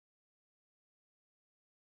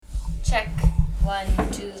Check. 1,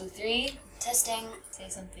 2, 3. Testing. Say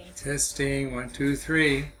something. Testing. 1, 2,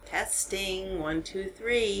 3. Testing. 1, 2,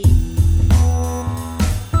 3.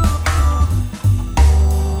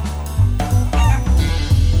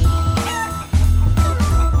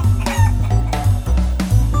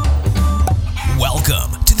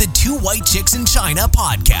 Welcome to the Two White Chicks in China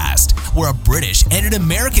podcast, where a British and an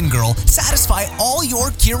American girl satisfy all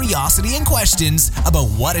your curiosity and questions about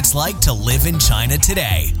what it's like to live in China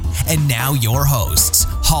today. And now your hosts,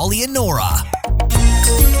 Holly and Nora.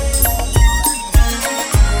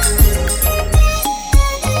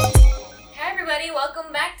 Hi everybody,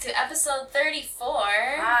 welcome back to episode 34.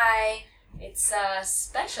 Hi. It's a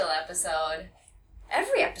special episode.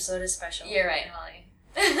 Every episode is special. You're right, Holly.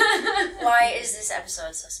 Why is this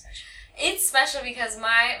episode so special? It's special because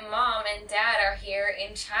my mom and dad are here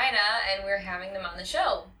in China and we're having them on the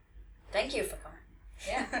show. Thank you for coming.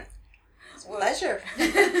 Yeah. It's a pleasure.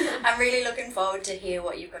 I'm really looking forward to hear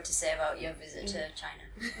what you've got to say about your visit to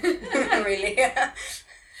China. Really.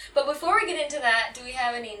 But before we get into that, do we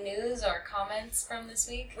have any news or comments from this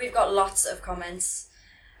week? We've got lots of comments.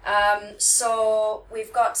 So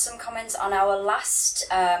we've got some comments on our last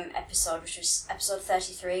episode, which was episode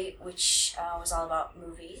 33, which was all about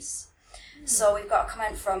movies. So we've got a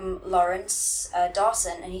comment from Lawrence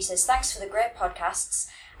Dawson, and he says, "Thanks for the great podcasts.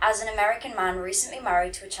 As an American man recently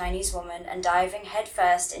married to a Chinese woman and diving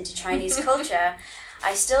headfirst into Chinese culture,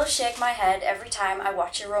 I still shake my head every time I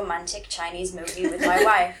watch a romantic Chinese movie with my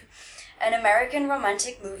wife. An American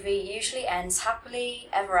romantic movie usually ends happily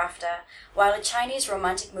ever after, while a Chinese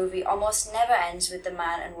romantic movie almost never ends with the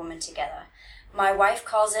man and woman together. My wife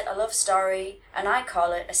calls it a love story, and I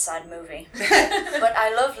call it a sad movie. But I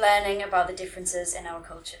love learning about the differences in our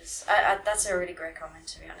cultures." That's a really great comment,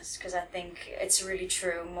 to be honest, because I think it's really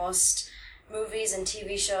true. Most movies and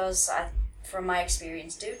TV shows, from my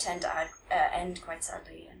experience, do tend to end quite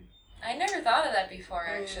sadly. And I never thought of that before,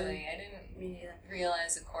 actually. I didn't me neither.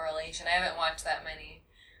 realize the correlation. I haven't watched that many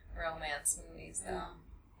romance movies, though.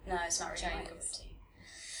 No, it's not really my Chinese. cup of tea.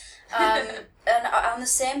 And on the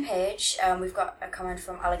same page, we've got a comment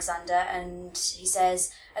from Alexander, and he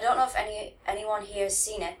says, "I don't know if anyone here has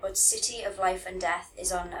seen it, but City of Life and Death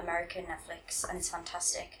is on American Netflix, and it's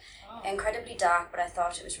fantastic. Oh. Incredibly dark, but I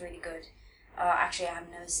thought it was really good." Actually, I have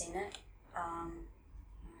never seen it.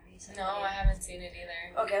 No, I haven't seen it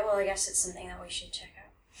either. Okay, well, I guess it's something that we should check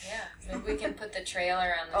out. Yeah, maybe we can put the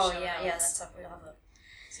trailer on the Oh, show yeah, notes that's up. We'll have a look.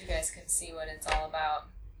 so you guys can see what it's all about.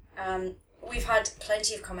 We've had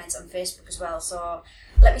plenty of comments on Facebook as well, so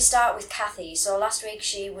let me start with Kathy. So last week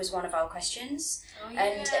she was one of our questions, and her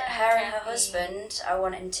and her Kathy. husband are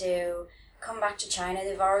wanting to come back to China.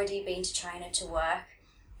 They've already been to China to work,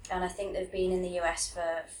 and I think they've been in the US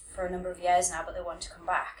for a number of years now, but they want to come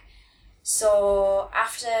back. So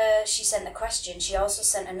after she sent the question, she also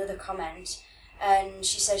sent another comment, and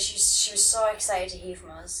she said she was so excited to hear from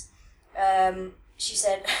us. She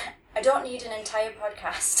said, "I don't need an entire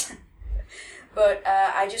podcast." But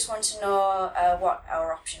I just want to know what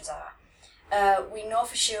our options are. We know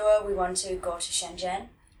for sure we want to go to Shenzhen.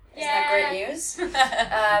 Isn't that great news? We're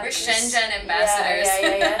Shenzhen ambassadors.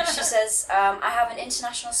 Yeah. She says, "I have an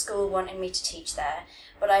international school wanting me to teach there,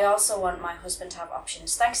 but I also want my husband to have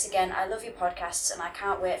options. Thanks again. I love your podcasts and I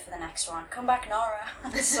can't wait for the next one. Come back, Nora."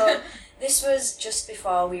 So this was just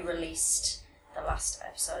before we released the last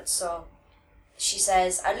episode. So she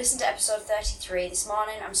says, "I listened to episode 33 this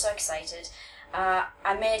morning. I'm so excited.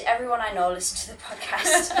 I made everyone I know listen to the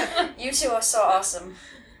podcast. You two are so awesome."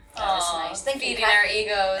 That's nice. Thank you, feeding our Kat.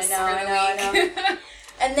 egos for the I week. know.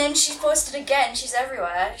 And then she's posted again. She's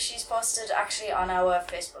everywhere. She's posted actually on our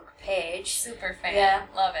Facebook page. Super fan. Yeah.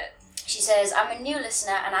 Love it. She says, "I'm a new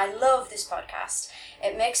listener and I love this podcast.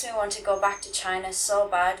 It makes me want to go back to China so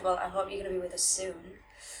bad. Well, I hope you're going to be with us soon.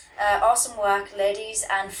 Awesome work, ladies,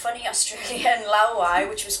 and funny Australian Lao Wai,"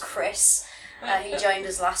 which was Chris. He joined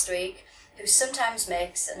us last week, who sometimes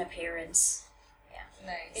makes an appearance. Yeah,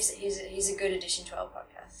 Nice. he's a good addition to our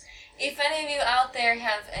podcast. If any of you out there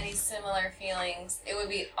have any similar feelings, it would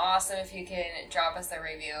be awesome if you can drop us a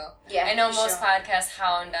review. Yeah, I know for most sure. podcasts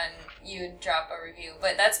hound on you drop a review,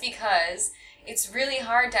 but that's because it's really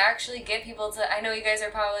hard to actually get people to... I know you guys are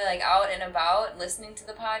probably like out and about listening to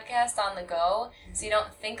the podcast on the go, so you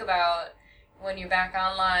don't think about when you're back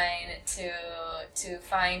online to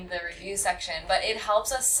find the review section, but it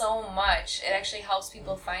helps us so much. It actually helps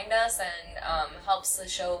people find us and helps the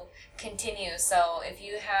show continue. So if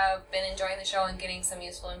you have been enjoying the show and getting some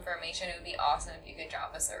useful information, it would be awesome if you could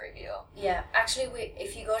drop us a review. Yeah, actually,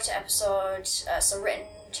 if you go to episode,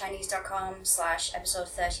 writtenchinese.com/episode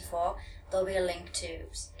 34, there'll be a link to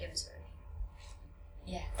give us a review.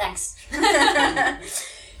 Yeah. Thanks.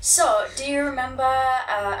 So, do you remember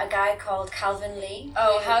a guy called Calvin Lee?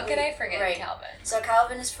 How could I forget right. Calvin? So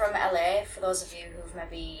Calvin is from LA, for those of you who've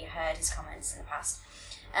maybe heard his comments in the past.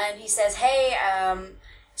 And he says, hey,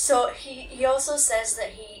 so he also says that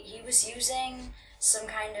he was using some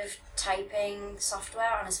kind of typing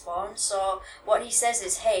software on his phone. So what he says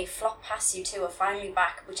is, hey, flop past you two are finally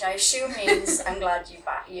back, which I assume means I'm glad you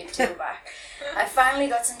two are back. I finally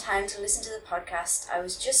got some time to listen to the podcast. I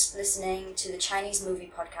was just listening to the Chinese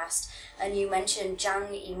movie podcast, and you mentioned Zhang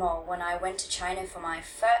Yimou. When I went to China for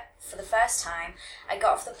the first time, I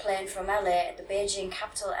got off the plane from LA at the Beijing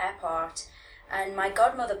Capital Airport, and my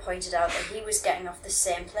godmother pointed out that he was getting off the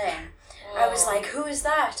same plane. Whoa. I was like, who is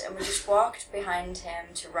that? And we just walked behind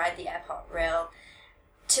him to ride the airport rail.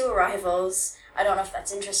 2 arrivals. I don't know if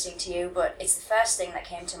that's interesting to you, but it's the first thing that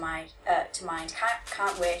came to mind.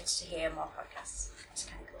 Can't wait to hear more podcasts. It's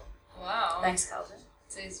kind of cool. Wow. Thanks, Calvin.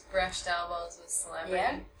 So he's brushed elbows with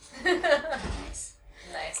celebrity. Yeah. Nice.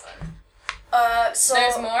 Nice one. So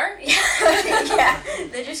there's more? Yeah,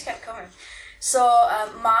 they just kept coming. So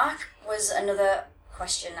Mark was another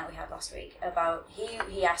question that we had last week about,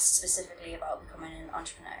 he asked specifically about becoming an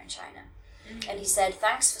entrepreneur in China. Mm-hmm. And he said,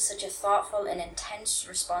 thanks for such a thoughtful and intense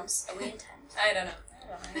response. Are we intense? I don't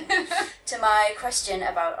know. To my question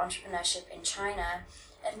about entrepreneurship in China.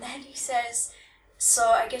 And then he says, so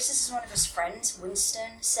I guess this is one of his friends,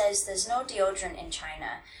 Winston, says there's no deodorant in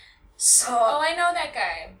China. So I know that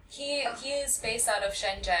guy. He is based out of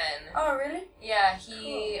Shenzhen. Oh, really? Yeah,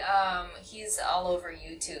 he's all over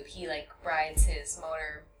YouTube. He rides his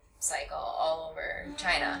motorcycle all over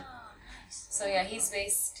China. Nice. So yeah, he's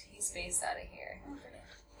based out of here. Oh, brilliant.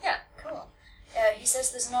 Yeah. Cool. He says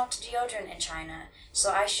there's no deodorant in China,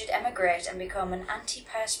 so I should emigrate and become an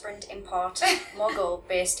anti-perspirant import mogul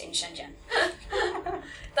based in Shenzhen.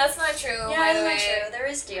 That's not true. Yeah, by the that's way. not true. There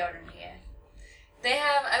is deodorant here. They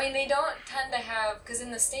have, they don't tend to have, because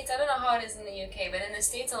in the States, I don't know how it is in the UK, but in the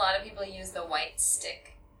States a lot of people use the white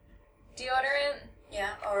stick deodorant.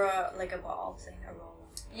 Yeah, or a ball thing, a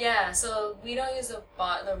roll-on. Yeah, so we don't use the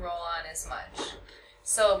roll-on as much.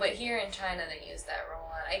 So, but here in China they use that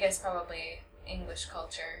roll-on. I guess probably English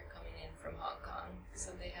culture coming in from Hong Kong.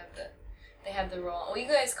 So they have the roll-on. Well, you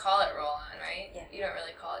guys call it roll-on, right? Yeah. You don't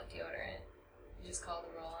really call it deodorant. You just call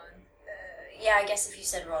it the roll-on. Yeah, I guess if you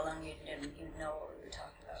said roll-on, you'd know what we were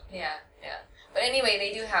talking about. Yeah. But anyway,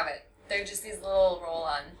 they do have it. They're just these little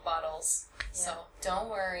roll-on bottles. Yeah. So don't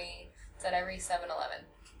worry. It's at every 7-Eleven.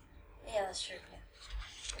 Yeah, that's true.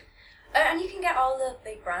 Yeah. And you can get all the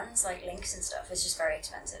big brands like Lynx and stuff. It's just very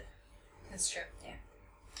expensive. That's true. Yeah.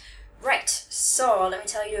 Right. So let me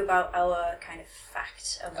tell you about our kind of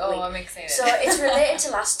fact of the week. Oh, I'm excited. So it's related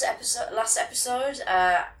to last episode.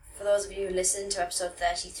 For those of you who listened to episode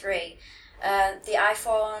 33. The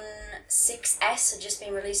iPhone 6S had just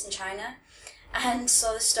been released in China, and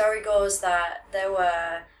so the story goes that there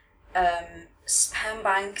were sperm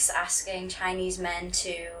banks asking Chinese men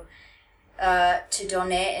to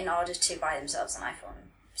donate in order to buy themselves an iPhone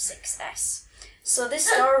 6S. So this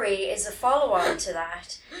story is a follow-on to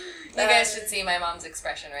that. You guys should see my mom's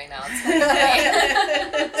expression right now.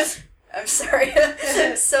 It's funny. I'm sorry.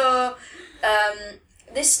 So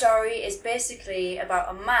this story is basically about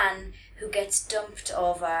a man who gets dumped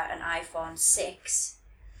over an iPhone 6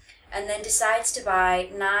 and then decides to buy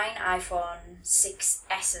 9 iPhone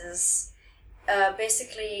 6Ss,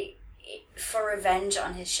 basically for revenge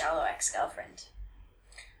on his shallow ex-girlfriend.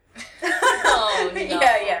 Oh, no.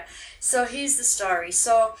 Yeah. So here's the story.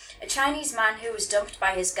 So a Chinese man who was dumped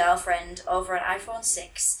by his girlfriend over an iPhone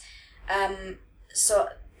 6. So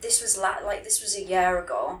this was a year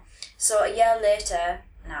ago. So a year later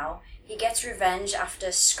now, he gets revenge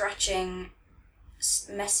after scratching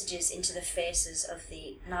messages into the faces of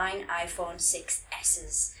the 9 iPhone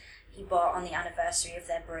 6Ss he bought on the anniversary of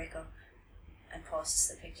their breakup and posts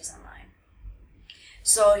the pictures online.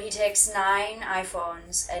 So he takes 9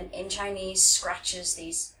 iPhones and in Chinese scratches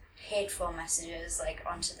these hateful messages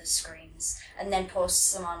onto the screens and then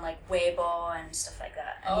posts them on Weibo and stuff like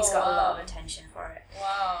that. And he's got a lot of attention for it.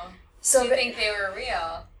 Wow. So do you think they were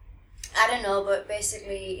real? I don't know, but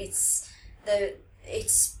basically it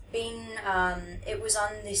was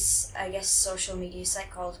on this, I guess, social media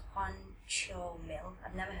site called Huanqiu Mill.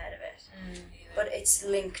 I've never heard of it. But it's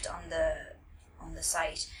linked on the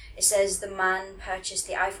site. It says the man purchased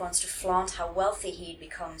the iPhones to flaunt how wealthy he'd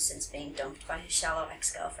become since being dumped by his shallow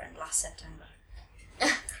ex-girlfriend last September.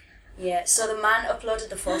 Yeah, so the man uploaded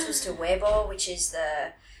the photos to Weibo, which is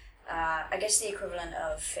I guess the equivalent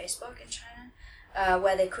of Facebook in China,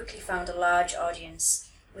 where they quickly found a large audience,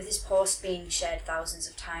 with his post being shared thousands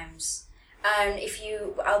of times. And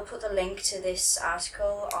I'll put the link to this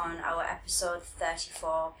article on our episode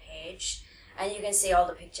 34 page, and you can see all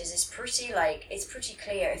the pictures. It's pretty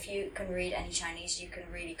clear. If you can read any Chinese, you can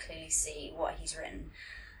really clearly see what he's written.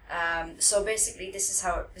 So basically, this is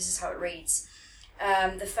how it reads.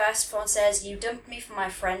 The first phone says, "You dumped me for my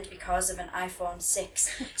friend because of an iPhone 6.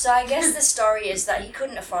 So I guess the story is that he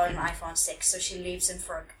couldn't afford an iPhone 6, so she leaves him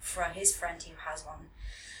for his friend who has one.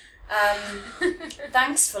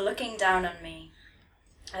 Thanks for looking down on me.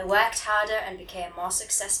 I worked harder and became more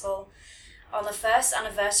successful. On the first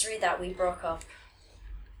anniversary that we broke up,"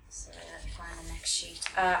 so let me find the next sheet.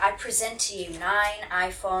 "I present to you 9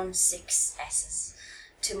 iPhone 6s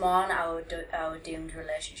to mourn our doomed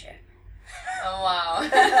relationship." Oh,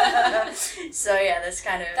 wow. So yeah, that's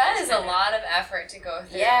kind of... That is a lot of effort to go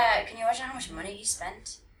through. Yeah, can you imagine how much money he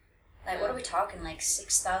spent? Like, what are we talking, like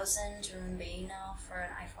 6,000 RMB now for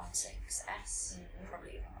an iPhone 6s? Mm-hmm.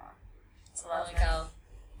 Probably even more. It's a lot of money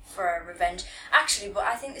for a revenge. Actually, but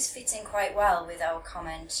I think this fits in quite well with our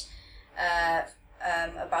comment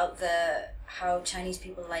about how Chinese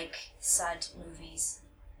people like sad movies.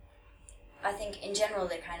 I think in general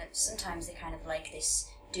sometimes they kind of like this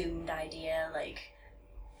doomed idea, like,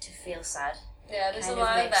 to feel sad. Yeah, there's a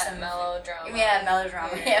lot of that melodrama. Yeah,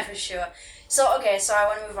 melodrama, yeah, for sure. So I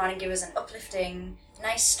want to move on and give us an uplifting,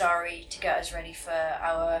 nice story to get us ready for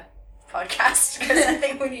our podcast, because I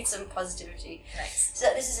think we need some positivity. Nice.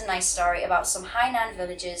 So this is a nice story about some Hainan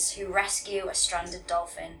villagers who rescue a stranded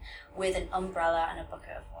dolphin with an umbrella and a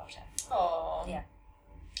bucket of water. Oh. Yeah.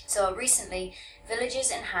 So recently, villagers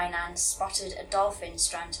in Hainan spotted a dolphin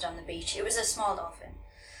stranded on the beach. It was a small dolphin.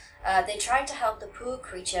 They tried to help the poor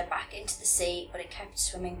creature back into the sea, but it kept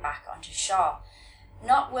swimming back onto shore.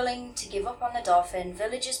 Not willing to give up on the dolphin,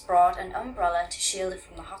 villagers brought an umbrella to shield it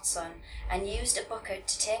from the hot sun and used a bucket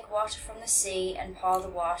to take water from the sea and pour the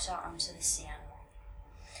water onto the sea animal.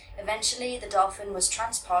 Eventually, the dolphin was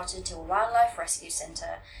transported to a wildlife rescue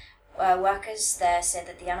centre. Workers there said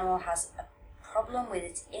that the animal has a problem with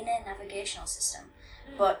its inner navigational system,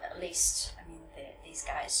 but at least, these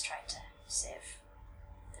guys tried to save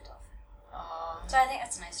the dolphin. Aww. So I think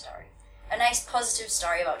that's a nice story. A nice positive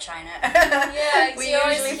story about China. Yeah, we you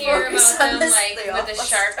always usually hear focus about on them the with the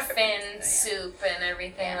shark story. fin soup and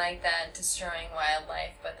everything like that, destroying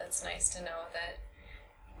wildlife, but that's nice to know that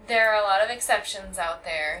there are a lot of exceptions out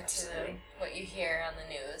there to what you hear on the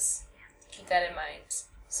news. Keep that in mind.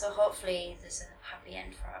 So hopefully there's a happy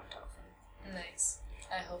end for our dolphin. Nice.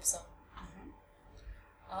 I hope so. Mm-hmm.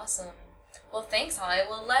 Awesome. Well, thanks, Holly.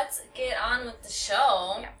 Well, let's get on with the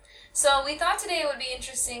show. Yeah. So we thought today it would be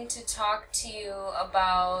interesting to talk to you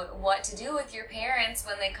about what to do with your parents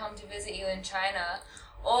when they come to visit you in China,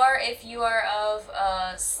 or if you are of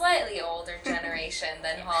a slightly older generation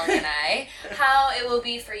than Holly and I, how it will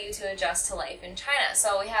be for you to adjust to life in China.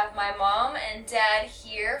 So we have my mom and dad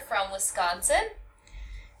here from Wisconsin.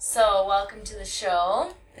 So welcome to the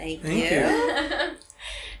show. Thank Thank you. you.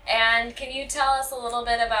 And can you tell us a little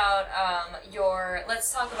bit about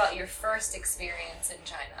let's talk about your first experience in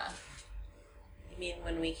China. You mean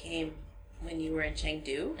when you were in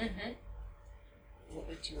Chengdu? Mm-hmm. What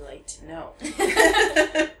would you like to know?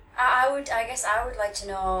 I guess I would like to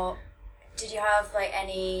know, did you have like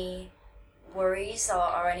any worries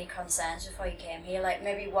or any concerns before you came here? Like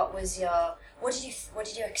maybe what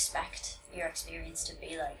did you expect your experience to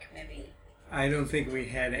be like? Maybe. I don't think we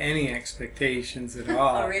had any expectations at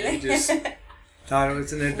all. Oh, really? We just thought it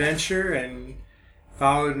was an adventure and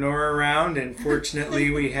followed Nora around, and fortunately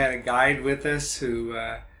we had a guide with us who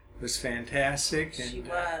was fantastic. And, She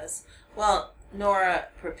was. Well, Nora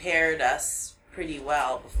prepared us pretty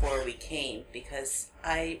well before we came, because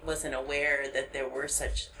I wasn't aware that there were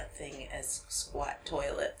such a thing as squat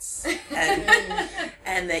toilets,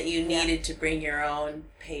 and that you needed to bring your own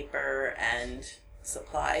paper and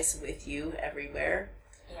supplies with you everywhere.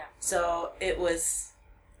 Yeah. So it was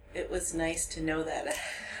nice to know that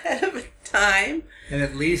ahead of time. And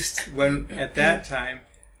at least at that time,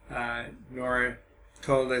 Nora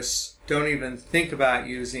told us, don't even think about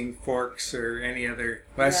using forks or any other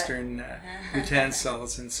Western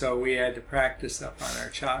utensils, and so we had to practice up on our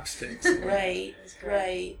chopsticks. Right.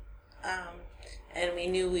 And we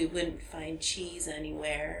knew we wouldn't find cheese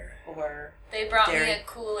anywhere, or They brought dairy. me a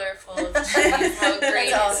cooler full of cheese. How great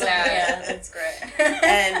is That's awesome. that? Yeah, that's great.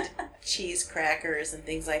 and cheese crackers and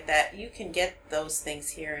things like that. You can get those things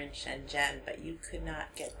here in Shenzhen, but you could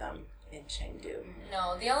not get them in Chengdu.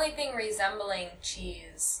 No, the only thing resembling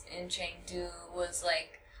cheese in Chengdu was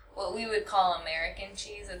like what we would call American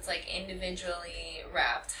cheese. It's like individually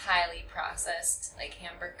wrapped, highly processed, like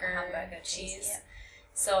hamburger cheese. Yeah.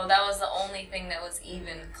 So that was the only thing that was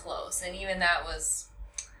even close. And even that was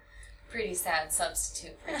pretty sad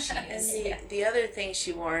substitute for cheese. And the other thing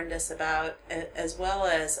she warned us about, as well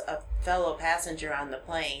as a fellow passenger on the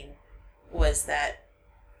plane, was that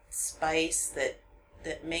spice that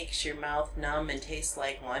makes your mouth numb and tastes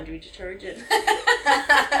like laundry detergent.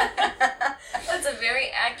 That's a very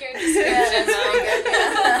accurate description.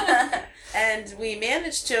 And we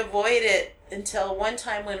managed to avoid it until one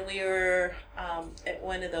time when we were at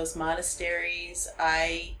one of those monasteries.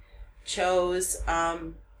 I chose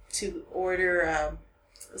to order,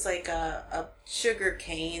 it was like a sugar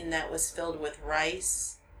cane that was filled with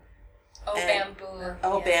rice. Oh, and,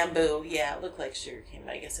 bamboo. Bamboo. Yeah, it looked like sugar cane,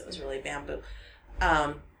 but I guess it was really bamboo.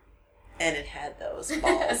 And it had those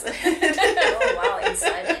balls. Oh, wow,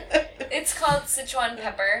 inside it. It's called Sichuan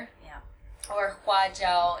pepper. Yeah. Or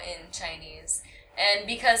huajiao in Chinese. And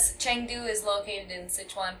because Chengdu is located in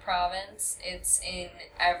Sichuan province, it's in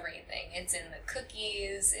everything. It's in the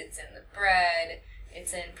cookies, it's in the bread,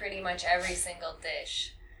 it's in pretty much every single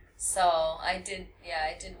dish. So I did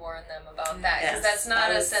warn them about that, because that's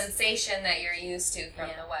not a sensation that you're used to from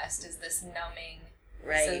the West, is this numbing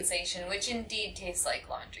sensation, which indeed tastes like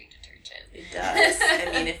laundry detergent. It does.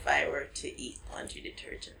 I mean, if I were to eat laundry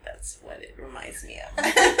detergent, that's what it reminds me of.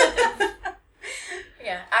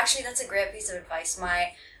 Yeah, actually, that's a great piece of advice.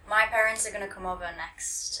 My parents are going to come over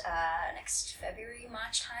next February,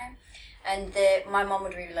 March time, and my mom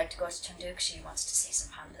would really like to go to Chengdu because she wants to see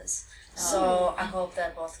some pandas. So I hope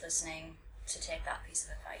they're both listening to take that piece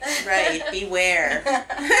of advice. Right, beware.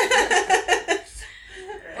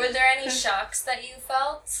 Were there any shocks that you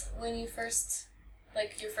felt when you first,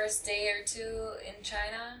 like your first day or two in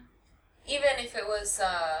China? Even if it was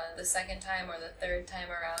the second time or the third time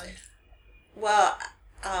around? Well,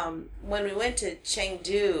 when we went to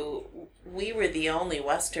Chengdu, we were the only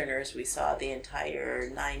Westerners we saw the entire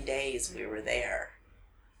 9 days we were there.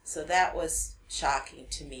 So that was shocking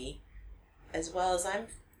to me. As well as I'm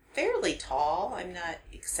fairly tall. I'm not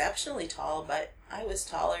exceptionally tall, but I was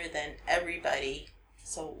taller than everybody.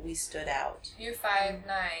 So we stood out. You're 5'9",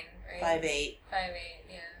 right? 5'8". 5'8",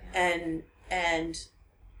 yeah. And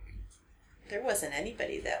there wasn't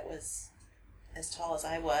anybody that was as tall as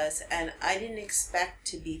I was, and I didn't expect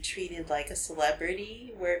to be treated like a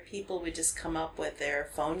celebrity, where people would just come up with their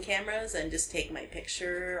phone cameras and just take my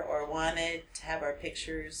picture, or wanted to have our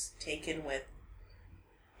pictures taken with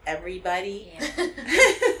everybody.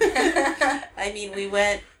 Yeah. I mean,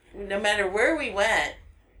 no matter where we went,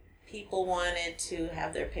 people wanted to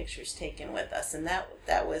have their pictures taken with us, and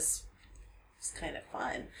that was kind of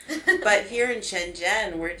fun. But here in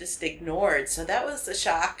Shenzhen, we're just ignored, so that was a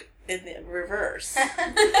shock in the reverse.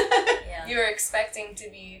 Yeah. You were expecting to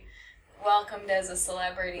be welcomed as a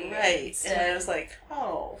celebrity. Right, and I was like,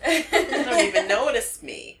 oh, they don't even notice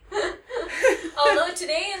me. Although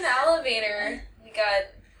today in the elevator, we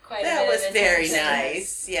got quite a bit of That was very attention.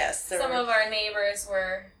 nice, yes. Some of our neighbors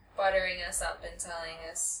were buttering us up and telling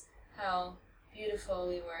us how beautiful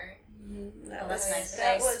we were. That that's was nice.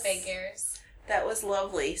 Nice figures. That was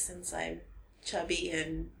lovely, since I'm chubby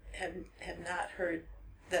and have not heard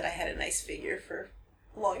that I had a nice figure for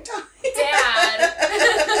a long time. Dad!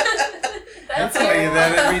 I'll tell you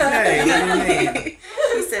that every day. What do you mean?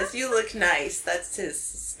 He says, you look nice. That's his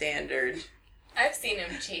standard. I've seen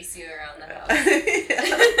him chase you around the house.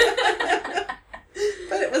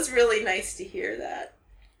 But it was really nice to hear that.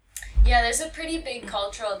 Yeah, there's a pretty big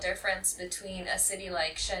cultural difference between a city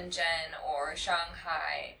like Shenzhen or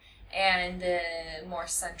Shanghai and the more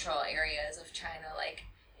central areas of China, like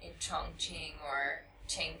in Chongqing or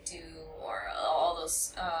Chengdu or all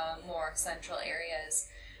those more central areas.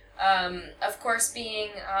 Of course, being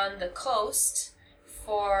on the coast,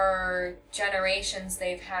 for generations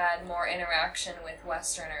they've had more interaction with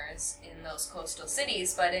Westerners in those coastal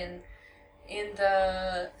cities, but in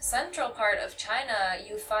the central part of China,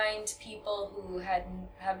 you find people who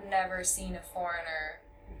have never seen a foreigner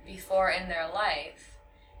before in their life,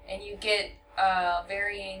 and you get a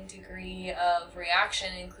varying degree of reaction,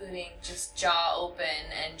 including just jaw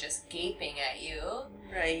open and just gaping at you.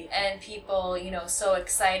 Right. And people, so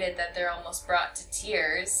excited that they're almost brought to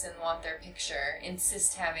tears and want their picture,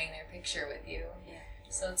 insist having their picture with you. Yeah.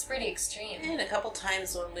 So it's pretty extreme. And a couple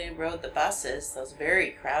times when we rode the buses, those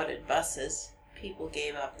very crowded buses, people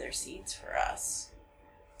gave up their seats for us.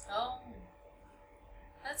 Oh,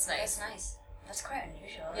 that's nice. That's nice. That's quite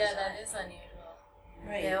unusual. Yeah, isn't that it? is unusual.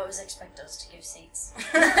 Right. They always expect us to give seats.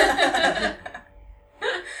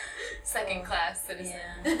 Second class citizen.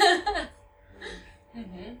 Yeah.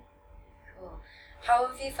 Mm-hmm. Cool. How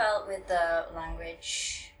have you felt with the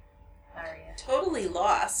language barrier? Totally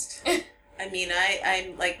lost. I mean,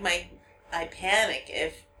 I'm like I panic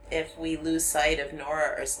if we lose sight of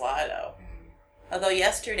Nora or Zlato. Although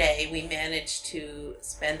yesterday we managed to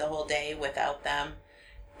spend the whole day without them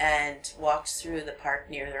and walked through the park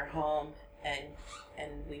near their home, and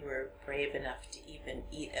we were brave enough to even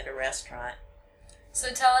eat at a restaurant.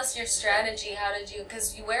 So tell us your strategy. How did you,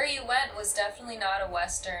 because where you went was definitely not a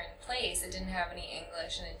Western place. It didn't have any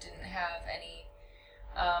English, and it didn't have any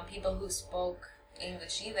people who spoke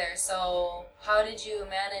English either. So how did you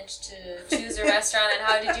manage to choose a restaurant, and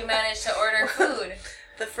how did you manage to order food?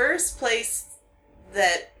 The first place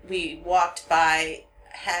that we walked by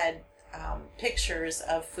had pictures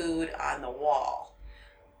of food on the wall,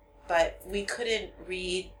 but we couldn't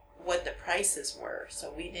read what the prices were,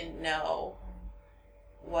 so we didn't know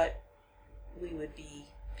what we would be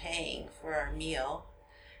paying for our meal,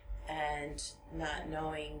 and not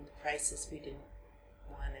knowing the prices, we didn't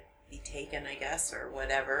want to be taken, I guess, or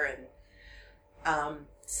whatever. And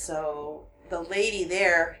so the lady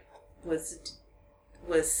there was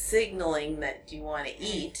signaling that, do you want to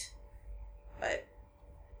eat? But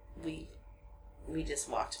we just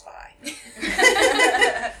walked by.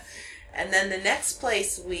 And then the next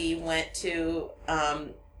place we went to,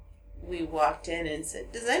 we walked in and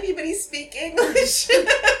said, does anybody speak English?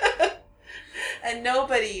 And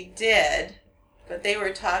nobody did, but they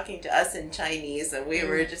were talking to us in Chinese, and we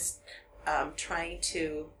were just trying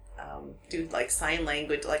to do like sign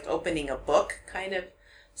language, like opening a book kind of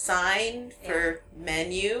sign for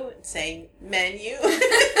menu, and saying menu.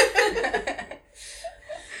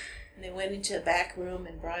 And they went into the back room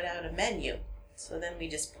and brought out a menu. So then we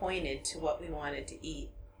just pointed to what we wanted to eat.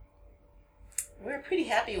 We were pretty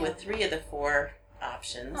happy with 3 of the 4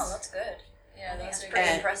 options. Oh, that's good. Yeah, That's those are pretty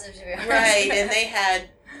good. impressive to be honest. Right, and they had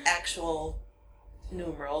actual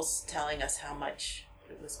numerals telling us how much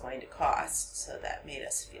it was going to cost, so that made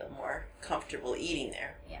us feel more comfortable eating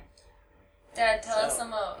there. Dad, tell us a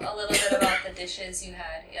little bit about the dishes you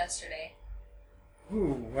had yesterday.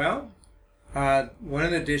 Ooh, well, one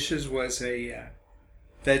of the dishes was a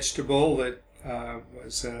vegetable that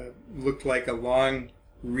was looked like a long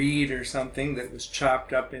reed or something that was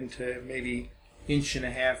chopped up into maybe 1.5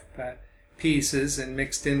 inch pieces, and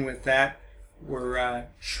mixed in with that were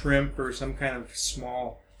shrimp or some kind of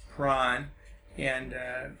small prawn, and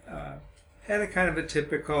had a kind of a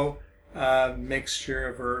typical mixture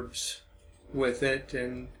of herbs with it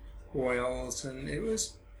and oils, and it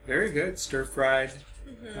was very good, stir-fried.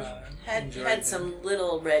 Had some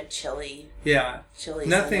little red chilies.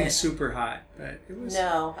 Nothing in it. super hot, but it was.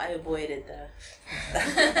 No, I avoided the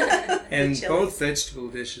And the both chilies. vegetable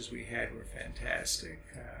dishes we had were fantastic.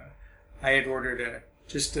 I had ordered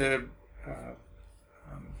just a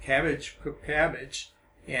cooked cabbage,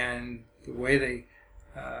 and the way they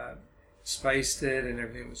spiced it and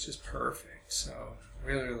everything was just perfect. So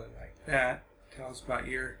really liked that. Tell us about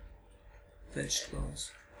your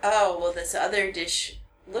vegetables. Oh, well, this other dish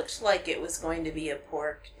looked like it was going to be a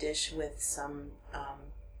pork dish with some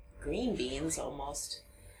green beans almost.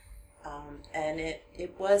 And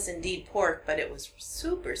it was indeed pork, but it was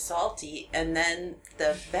super salty. And then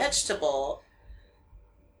the vegetable,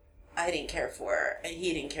 I didn't care for, and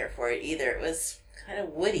he didn't care for it either. It was kind of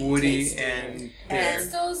woody tasting. and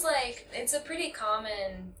It's those, like, it's a pretty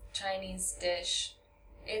common Chinese dish.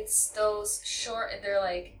 It's those they're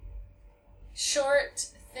like short,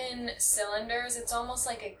 thin cylinders. It's almost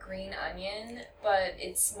like a green onion, but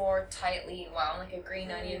it's more tightly wound. Like a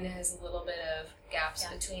green onion has a little bit of gaps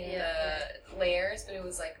between the layers, but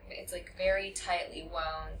it's like very tightly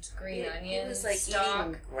wound green onion. It was like stock.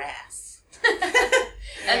 eating grass.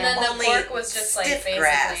 And then the Only pork was just like stiff basically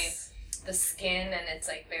grass. the skin, and it's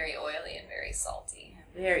like very oily and very salty.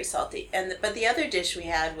 Very salty. But the other dish we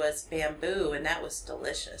had was bamboo, and that was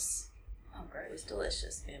delicious. Oh, It great. was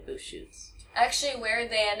delicious. Bamboo shoots. Actually, where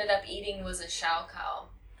they ended up eating was a Shao Kao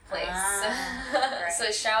place. Right.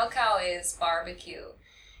 So Shao Kao is barbecue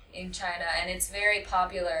in China, and it's very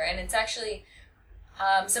popular. And it's actually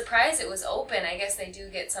surprised it was open. I guess they do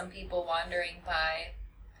get some people wandering by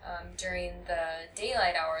during the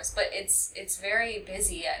daylight hours, but it's very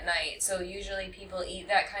busy at night. So usually people eat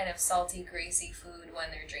that kind of salty, greasy food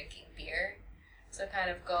when they're drinking beer. So it kind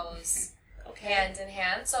of goes hand in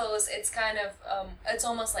hand. So it's kind of it's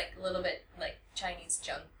almost like a little bit like Chinese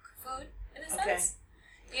junk food in a sense.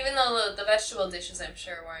 Even though the vegetable dishes, I'm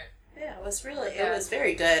sure, weren't. Yeah, it was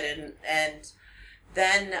very good. And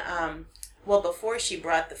then before she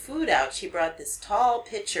brought the food out, she brought this tall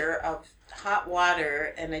pitcher of hot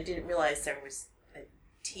water, and I didn't realize there was a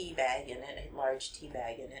tea bag in it, a large tea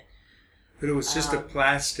bag in it. But it was just a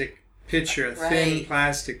plastic pitcher, a thin Right.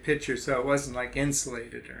 plastic pitcher, so it wasn't like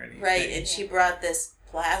insulated or anything. Right, and she brought this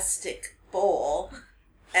plastic bowl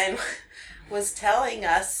and was telling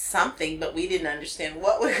us something, but we didn't understand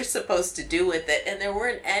what we were supposed to do with it. And there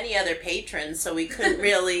weren't any other patrons, so we couldn't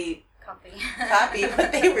really copy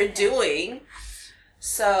what they were doing.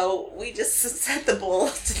 So we just set the bowl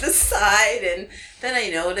to the side, and then I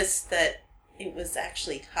noticed that it was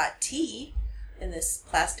actually hot tea in this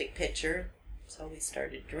plastic pitcher. So we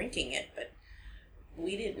started drinking it, but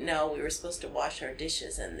we didn't know we were supposed to wash our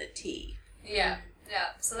dishes in the tea. Yeah.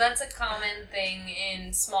 So that's a common thing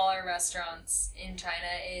in smaller restaurants in China.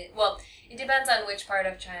 It depends on which part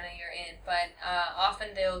of China you're in, but often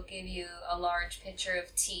they'll give you a large pitcher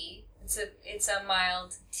of tea. It's a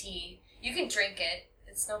mild tea. You can drink it.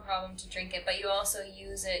 It's no problem to drink it, but you also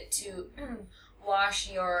use it to wash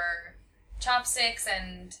your chopsticks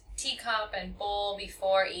and teacup and bowl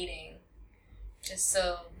before eating.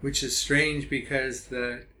 Which is strange because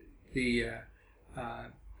the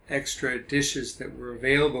extra dishes that were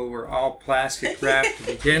available were all plastic wrapped to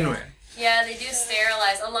begin with. Yeah, they do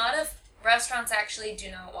sterilize. A lot of restaurants actually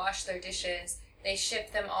do not wash their dishes. They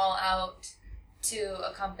ship them all out to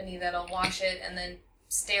a company that'll wash it and then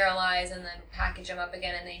sterilize and then package them up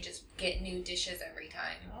again, and they just get new dishes every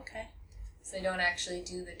time. Okay. So they don't actually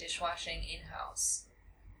do the dishwashing in-house.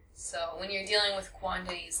 So when you're dealing with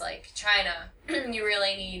quantities like China, you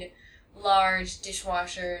really need large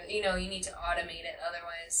dishwasher. You need to automate it,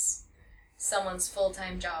 otherwise someone's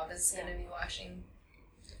full-time job is going to be washing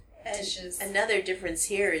dishes. Another difference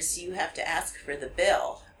here is you have to ask for the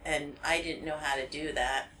bill, and I didn't know how to do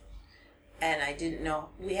that. And I didn't know,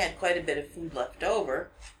 we had quite a bit of food left over.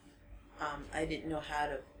 I didn't know how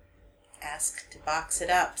to ask to box it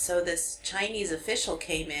up. So this Chinese official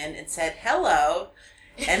came in and said, hello.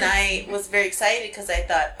 And I was very excited because I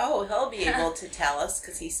thought, oh, he'll be able to tell us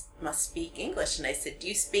because he must speak English. And I said, do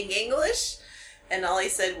you speak English? And all he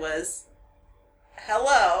said was,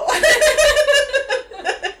 hello.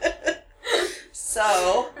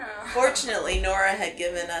 So, fortunately, Nora had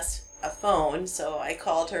given us a phone, so I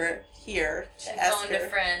called her here to ask phoned her. a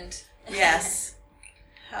friend. Yes.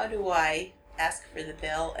 How do I ask for the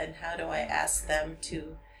bill, and how do I ask them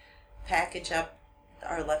to package up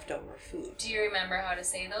our leftover food? Do you remember how to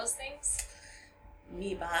say those things?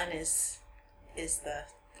 Mi ban is the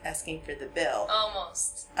asking for the bill.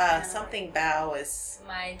 Almost. Something bao is.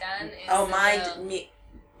 Maidan is Oh, the bill.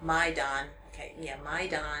 Maidan. Okay, yeah,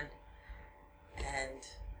 Maidan. And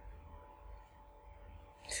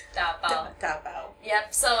Dabao. Dabao.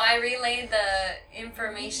 Yep, so I relayed the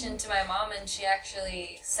information to my mom, and she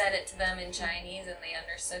actually said it to them in Chinese, and they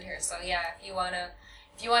understood her. So yeah, if you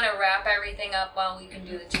wanna wrap everything up, well, we can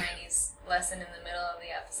do the Chinese lesson in the middle of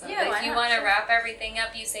the episode. Yeah, but why if you not? want to wrap everything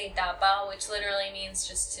up, you say dabao, which literally means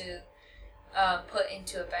just to put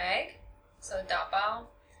into a bag. So dabao.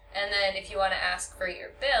 And then if you want to ask for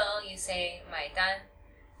your bill, you say maidan.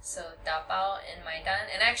 So dabao and maidan.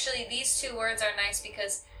 And actually, these two words are nice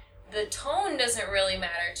because the tone doesn't really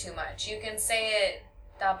matter too much. You can say it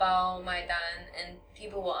dabao, maidan, and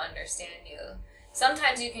people will understand you.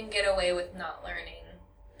 Sometimes you can get away with not learning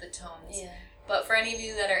the tones. Yeah. But for any of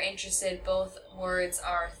you that are interested, both words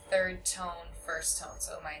are third tone, first tone.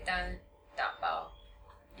 So maidan,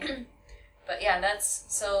 dabao. But yeah,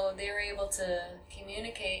 so they were able to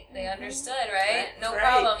communicate. They understood, right? No Right.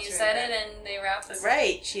 problem. You Sure. said it and they wrapped it.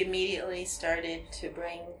 Right. She immediately started to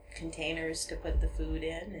bring containers to put the food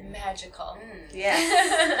in. And Magical.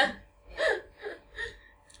 yes.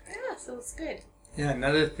 Yeah, so it's good. Yeah,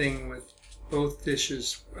 another thing with both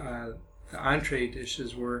dishes, the entree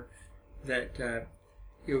dishes, were that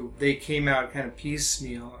they came out kind of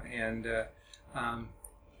piecemeal, and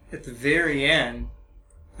at the very end,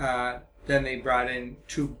 then they brought in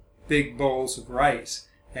 2 big bowls of rice,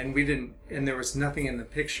 and there was nothing in the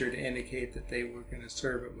picture to indicate that they were going to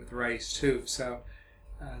serve it with rice too. So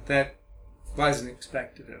that wasn't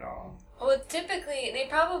expected at all. Well, typically, they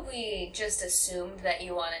probably just assumed that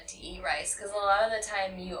you wanted to eat rice, because a lot of the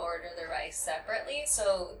time you order the rice separately.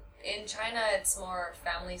 So in China, it's more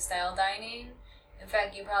family-style dining. In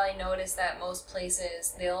fact, you probably noticed that most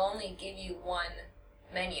places, they'll only give you one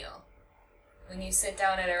menu. When you sit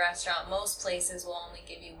down at a restaurant, most places will only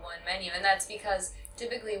give you one menu. And that's because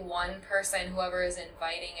typically one person, whoever is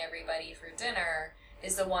inviting everybody for dinner,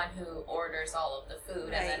 is the one who orders all of the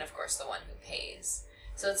food. Right. And then, of course, the one who pays.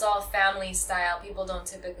 So it's all family style. People don't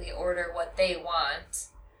typically order what they want.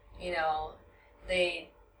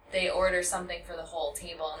 They order something for the whole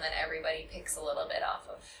table, and then everybody picks a little bit off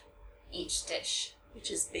of each dish.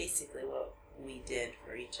 Which is basically what we did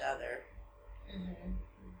for each other. Mm-hmm.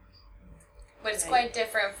 But it's quite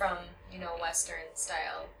different from, Western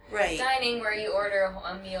style Right. dining where you order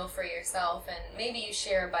a meal for yourself and maybe you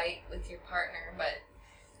share a bite with your partner, but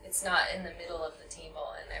it's not in the middle of the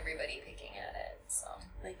table and everybody picking at it. So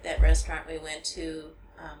Like that restaurant we went to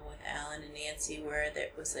with Alan and Nancy where there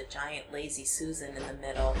was a giant Lazy Susan in the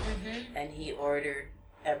middle, and he ordered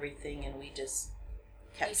everything and we just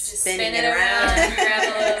kept you just spinning spin it around. grab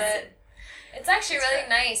a little bit. It's actually really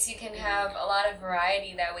nice. You can have a lot of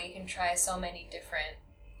variety that way. You can try so many different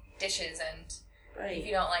dishes, and if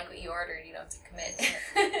you don't like what you ordered, you don't have to commit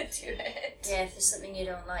to it. Yeah, if there's something you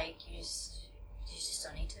don't like, you just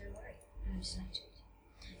don't need to worry. You just need to.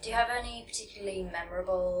 Do you have any particularly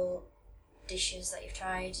memorable dishes that you've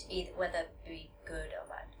tried, either whether it be good or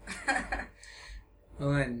bad?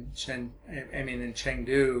 Well, in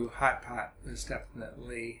Chengdu, hot pot was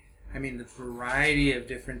definitely. The variety of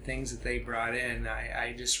different things that they brought in.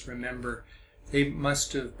 I just remember they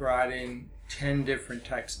must have brought in 10 different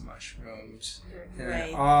types of mushrooms. And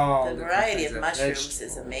Right. all The variety of kinds mushrooms is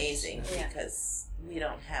vegetables. amazing Yeah. because we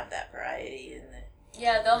don't have that variety in the.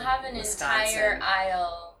 Yeah, they'll have an Wisconsin. entire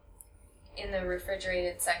aisle in the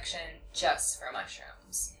refrigerated section just for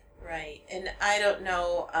mushrooms. Right, and I don't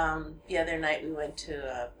know. The other night we went to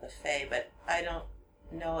a buffet, but I don't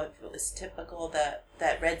know if it was typical. That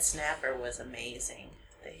red snapper was amazing.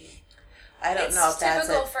 I don't know if that's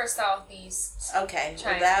typical for Southeast. okay.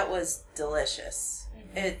 China. Well, that was delicious.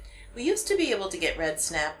 We used to be able to get red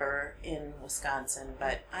snapper in Wisconsin,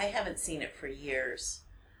 but I haven't seen it for years.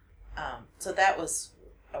 So that was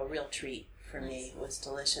a real treat for me. It was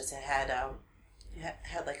delicious. It had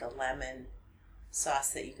like a lemon sauce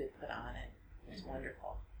that you could put on it. It was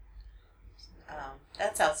wonderful.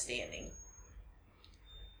 That's outstanding.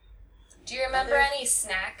 Do you remember any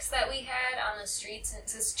snacks that we had on the streets?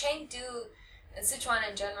 Because Chengdu and Sichuan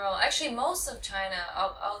in general, actually most of China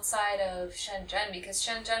outside of Shenzhen, because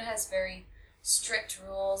Shenzhen has very strict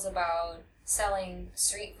rules about selling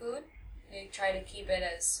street food. They try to keep it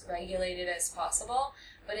as regulated as possible.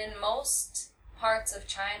 But in most parts of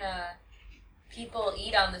China, people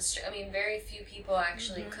eat on the street. Very few people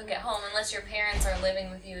actually cook at home unless your parents are living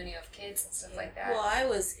with you and you have kids and stuff like that. Well, I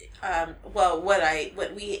was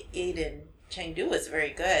what we ate in Chengdu was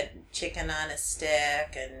very good. Chicken on a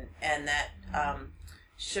stick and that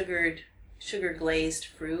sugar glazed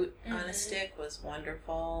fruit on a stick was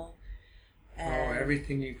wonderful. And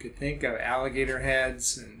everything you could think of, alligator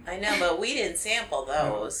heads and I know, but we didn't sample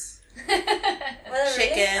those. Well,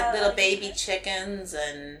 Chicken, really? little baby chickens,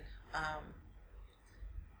 and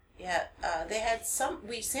they had some.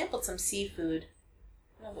 We sampled some seafood.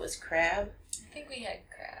 I don't know if it was crab. I think we had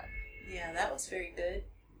crab. Yeah, that was very good.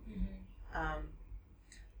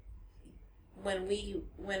 When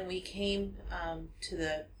we came to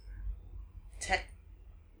the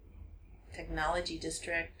technology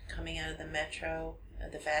district, coming out of the metro,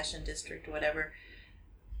 the fashion district, whatever,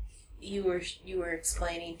 you were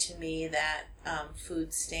explaining to me that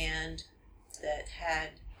food stand that had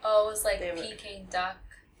It was like Peking duck.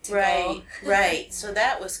 right. So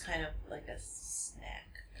that was kind of like a snack.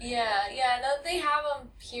 Yeah. No, they have them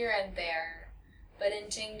here and there, but in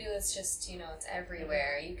Chengdu, it's just it's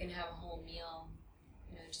everywhere. You can have a whole meal,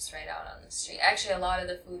 just right out on the street. Actually, a lot of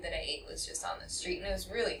the food that I ate was just on the street, and it was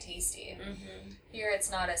really tasty. Mm-hmm. Here, it's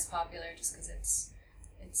not as popular just because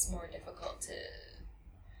it's more difficult to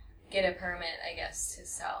get a permit, I guess, to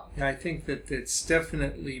sell. Yeah, I think that it's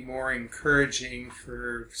definitely more encouraging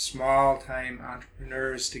for small-time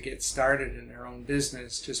entrepreneurs to get started in their own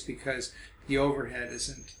business just because the overhead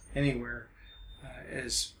isn't anywhere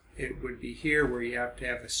as it would be here where you have to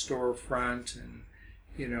have a storefront and,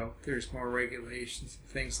 there's more regulations and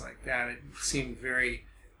things like that. It seemed very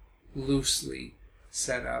loosely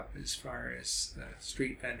set up as far as the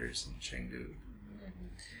street vendors in Chengdu.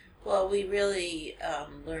 Well, we really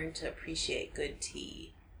learned to appreciate good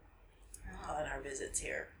tea on our visits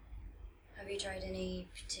here. Have you tried any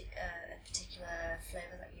particular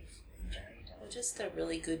flavour that you've enjoyed? Well, just a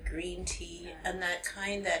really good green tea, and that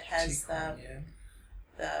kind that has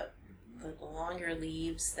the longer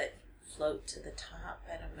leaves that float to the top.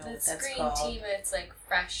 I don't know It's what that's green called. tea, but it's like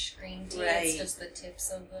fresh green tea. Right. It's just the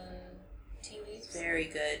tips of the tea leaves. Very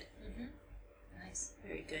good. Nice.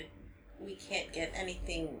 Very good. We can't get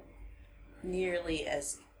anything nearly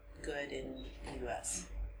as good in the U.S.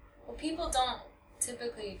 Well, people don't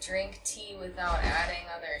typically drink tea without adding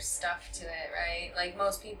other stuff to it, right? Like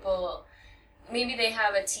most people, maybe they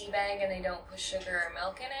have a tea bag and they don't put sugar or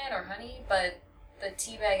milk in it or honey, but the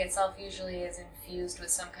tea bag itself usually is infused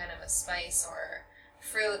with some kind of a spice or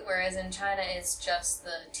fruit, whereas in China it's just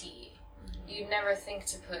the tea. You'd never think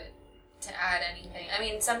to put add anything. I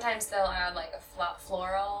mean, sometimes they'll add like a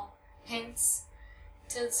floral hints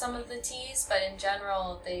to some of the teas, but in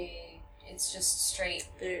general, it's just straight.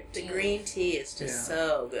 The green tea is just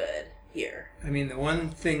so good here. I mean, the one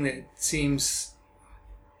thing that seems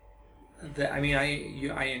that I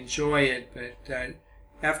enjoy it, but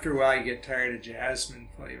after a while you get tired of jasmine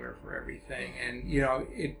flavor for everything, and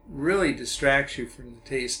it really distracts you from the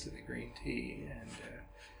taste of the green tea. And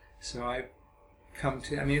so I come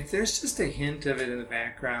to, if there's just a hint of it in the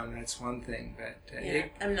background, that's one thing. But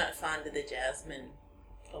I'm not fond of the jasmine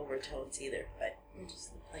overtones either, but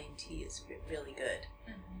just the plain tea is really good.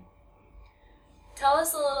 Mm-hmm. Tell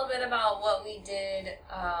us a little bit about what we did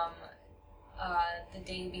the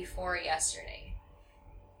day before yesterday.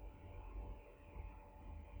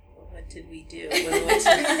 What did we do? When we went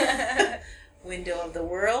to Window of the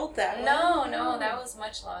World? No, that was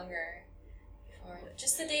much longer.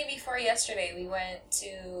 Just the day before yesterday, we went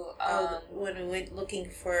to... when we went looking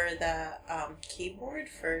for the keyboard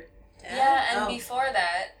for Dad? Yeah, and before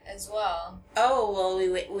that as well. Oh, well,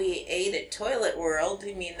 we ate at Toilet World.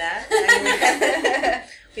 You mean that?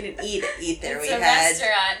 We didn't eat there. It's a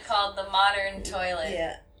restaurant called the Modern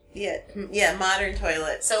Toilet. Yeah, Modern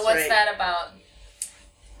Toilet. So what's that about?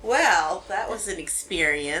 Well, that was an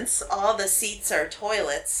experience. All the seats are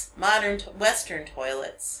toilets, modern Western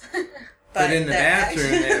toilets. But in the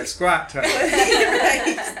bathroom, they have squat toilets.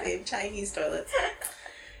 Right, they have Chinese toilets.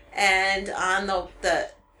 And on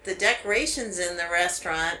the decorations in the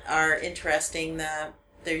restaurant are interesting.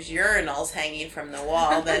 There's urinals hanging from the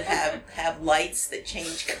wall that have lights that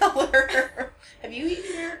change color. Have you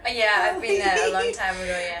eaten there? Yeah, I've been there a long time ago,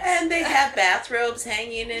 yes. And they have bathrobes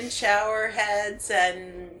hanging in shower heads,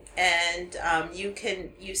 and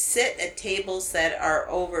you sit at tables that are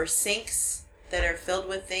over sinks that are filled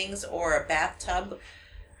with things, or a bathtub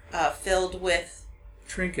filled with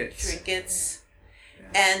trinkets.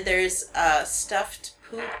 Yeah. And there's a stuffed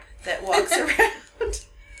poop that walks around.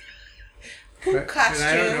 Poop costume.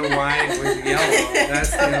 And I don't know why it was yellow.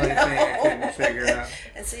 That's the only thing I couldn't figure out.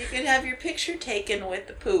 And so you can have your picture taken with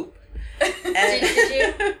the poop. And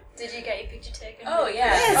did you get your picture taken? Oh,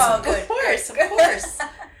 yeah. Yes, of course.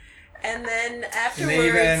 And then afterwards... And they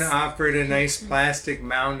even offered a nice plastic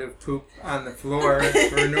mound of poop on the floor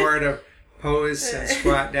for Nora to pose and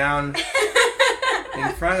squat down in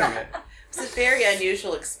front of it. It was a very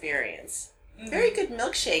unusual experience. Very good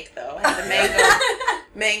milkshake, though. I had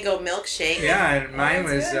a mango milkshake. Yeah, and mine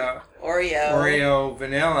was Oreo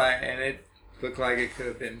vanilla, and it looked like it could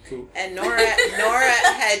have been poop. And Nora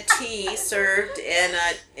had tea served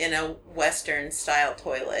in a Western style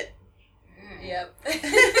toilet. Yep.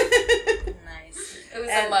 Nice. It was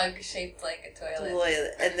a mug shaped like a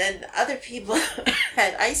toilet. And then other people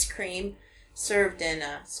had ice cream served in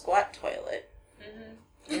a squat toilet.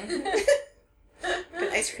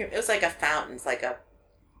 Ice cream. It was like a fountain. It's like a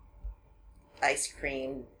ice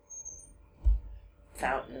cream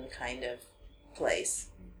fountain kind of place.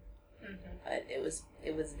 But it was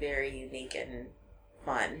very unique and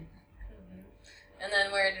fun. And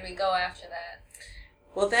then where did we go after that?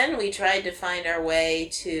 Well, then we tried to find our way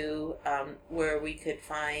to where we could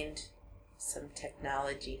find some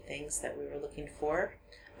technology things that we were looking for,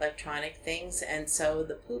 electronic things, and so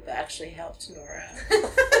the poop actually helped Nora.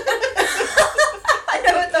 I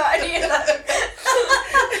never thought I'd hear that.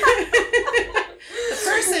 The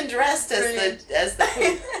person dressed as the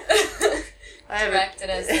poop. Directed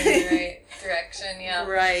us in the right direction, yeah.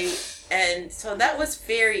 Right. And so that was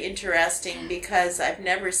very interesting because I've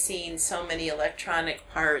never seen so many electronic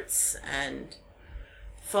parts and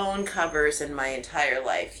phone covers in my entire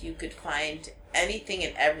life. You could find anything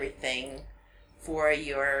and everything for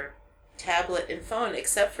your tablet and phone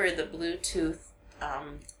except for the Bluetooth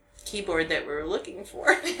keyboard that we were looking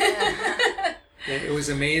for. It was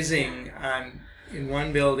amazing. In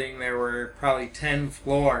one building there were probably 10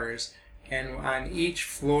 floors, and on each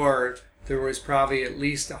floor there was probably at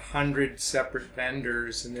least 100 separate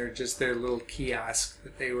vendors, and they're just their little kiosks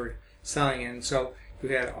that they were selling in. So you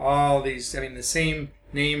had all these, the same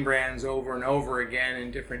name brands over and over again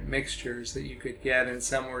in different mixtures that you could get, and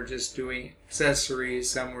some were just doing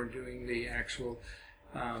accessories, some were doing the actual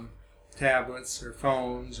tablets or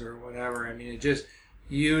phones or whatever. It just,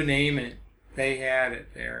 you name it, they had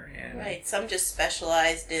it there. And right, some just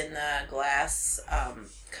specialized in the glass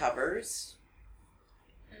covers.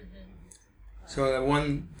 So the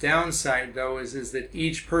one downside, though, is that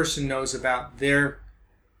each person knows about their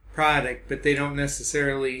product, but they don't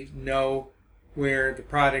necessarily know where the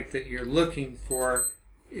product that you're looking for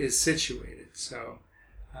is situated. So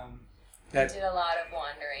we did a lot of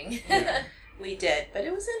wandering. Yeah. We did, but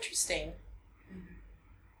it was interesting.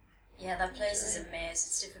 Yeah, that place is a maze.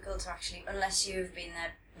 It's difficult to actually, unless you've been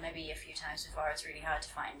there maybe a few times before, it's really hard to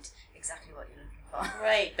find exactly what you're looking for.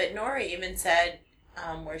 Right, but Nora even said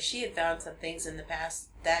where she had found some things in the past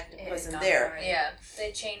that wasn't there. Yeah,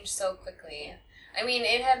 they changed so quickly. I mean,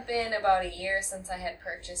 it had been about a year since I had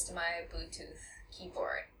purchased my Bluetooth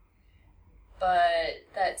keyboard, but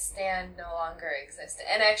that stand no longer existed.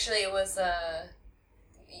 And actually, it was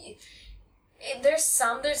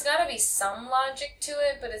there's got to be some logic to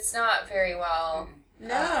it, but it's not very well.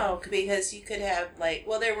 No, because you could have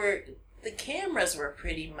the cameras were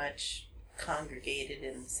pretty much congregated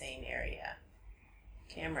in the same area,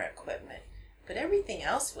 camera equipment, but everything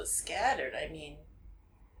else was scattered. I mean,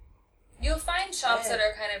 you'll find shops that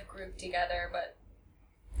are kind of grouped together, but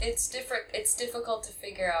it's different. It's difficult to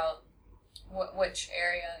figure out which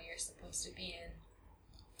area you're supposed to be in,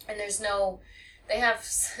 and they have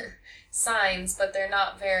signs, but they're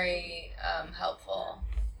not very helpful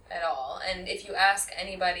at all. And if you ask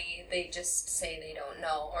anybody, they just say they don't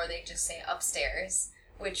know, or they just say upstairs,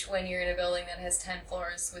 which when you're in a building that has 10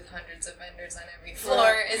 floors with hundreds of vendors on every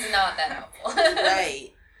floor is not that helpful.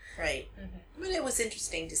 Right. Mm-hmm. But it was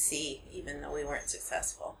interesting to see, even though we weren't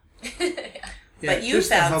successful. Yeah. But you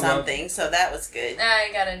found something, so that was good.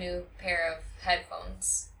 I got a new pair of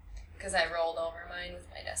headphones because I rolled over mine with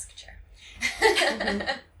my desk chair. Mm-hmm.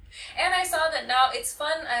 And I saw that now it's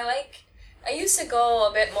fun. I used to go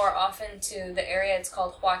a bit more often to the area. It's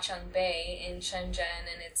called Huaqiang Bay in Shenzhen,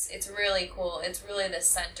 and it's really cool. It's really the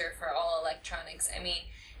center for all electronics. I mean,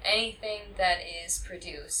 anything that is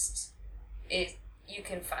produced, you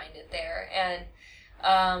can find it there. And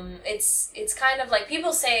it's kind of like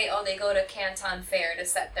people say, oh, they go to Canton Fair to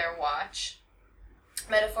set their watch,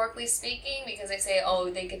 metaphorically speaking, because they say, oh,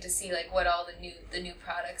 they get to see like what all the new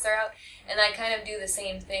products are out. And I kind of do the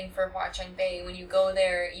same thing for Huaqiang Bay. When you go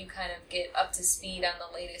there, you kind of get up to speed on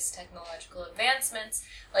the latest technological advancements.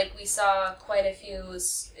 Like we saw quite a few.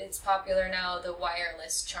 It's popular now, the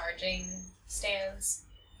wireless charging stands.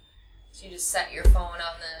 So you just set your phone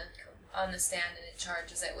on the stand and it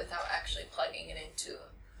charges it without actually plugging it into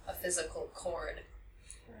a physical cord.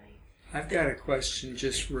 Right. I've got a question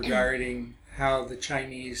just regarding how the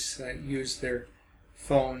Chinese use their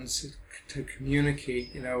phones to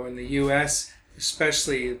communicate. You know, in the U.S.,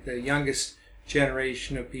 especially the youngest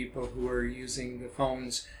generation of people who are using the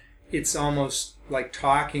phones, it's almost like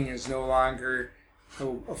talking is no longer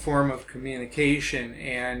a form of communication,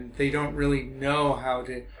 and they don't really know how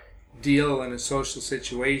to deal in a social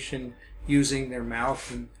situation using their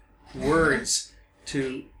mouth and words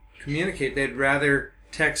to communicate. They'd rather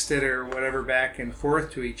text it or whatever back and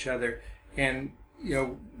forth to each other. And, you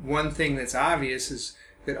know, one thing that's obvious is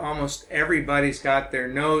that almost everybody's got their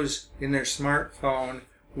nose in their smartphone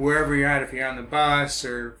wherever you're at. If you're on the bus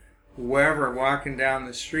or wherever, walking down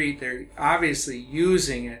the street, they're obviously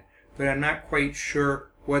using it, but I'm not quite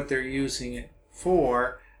sure what they're using it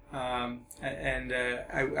for. I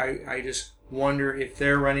just wonder if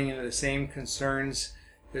they're running into the same concerns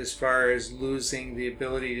as far as losing the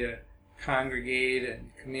ability to congregate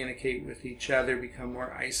and communicate with each other, become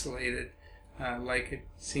more isolated, like it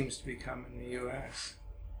seems to become in the U.S.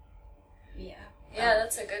 Yeah,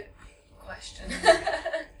 that's a good question.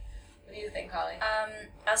 What do you think, Holly?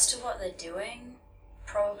 As to what they're doing,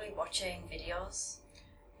 probably watching videos.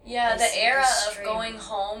 Yeah, the era of stream. going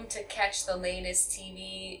home to catch the latest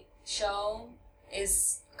TV show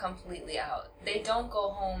is completely out. They don't go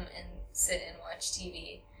home and sit and watch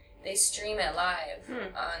TV. They stream it live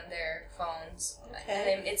on their phones.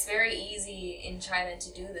 Okay. And it's very easy in China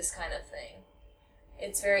to do this kind of thing.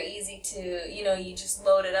 It's very easy to, you just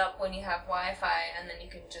load it up when you have Wi-Fi, and then you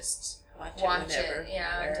can just watch it on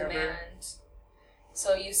demand.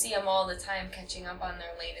 So you see them all the time catching up on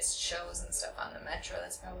their latest shows and stuff on the metro.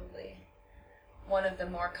 That's probably one of the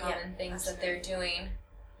more common things that they're doing.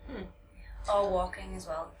 Or walking as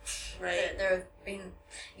well. Right. There have been,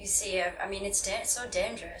 you see, I mean, it's so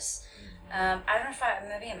dangerous. I don't know if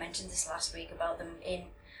maybe I mentioned this last week about them I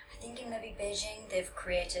think in maybe Beijing, they've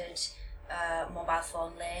created mobile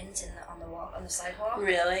phone lanes on the sidewalk.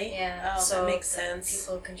 Really? Yeah. Oh, so that makes sense.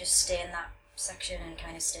 People can just stay in that section and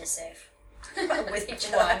kind of stay safe with each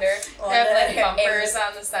other. Wander. They have like bumpers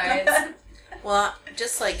on the sides. Well,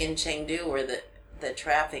 just like in Chengdu, where the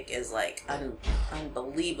traffic is like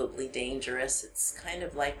unbelievably dangerous. It's kind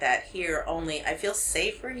of like that here, only I feel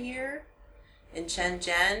safer here in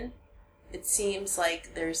Shenzhen. It seems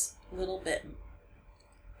like there's a little bit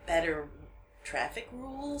better traffic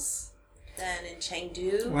rules than in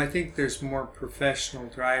Chengdu. Well, I think there's more professional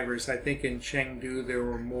drivers. I think in Chengdu there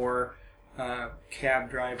were more cab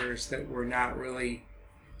drivers that were not really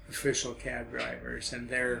official cab drivers, and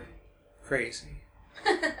they're crazy.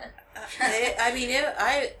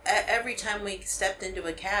 Every time we stepped into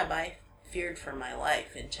a cab, I feared for my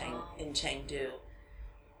life in Chengdu.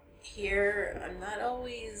 Here, I'm not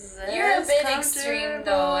always You're a bit comfortable. extreme,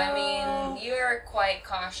 though. I mean, you're quite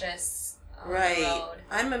cautious on the road.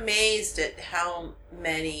 I'm amazed at how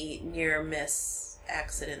many near-miss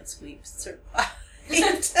accidents we've survived.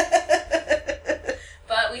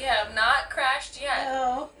 But we have not crashed yet.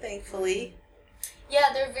 Oh, thankfully.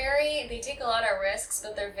 Yeah, they take a lot of risks,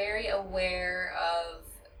 but they're very aware of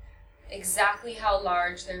exactly how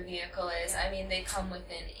large their vehicle is. I mean, they come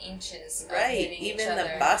within inches of hitting each Even other.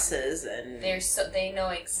 the buses and They know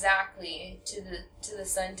exactly to the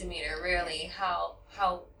centimeter, really,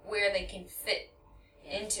 where they can fit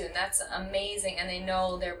into, and that's amazing. And they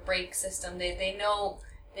know their brake system. They know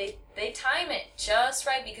they time it just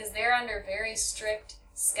right because they're under very strict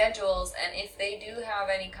schedules, and if they do have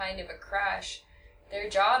any kind of a crash, their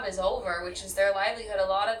job is over, which is their livelihood. A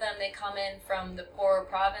lot of them, they come in from the poorer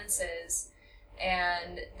provinces,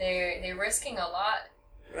 and they're risking a lot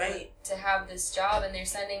to have this job, and they're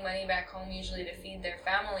sending money back home usually to feed their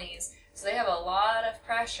families. So they have a lot of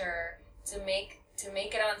pressure to make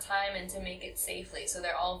it on time and to make it safely. So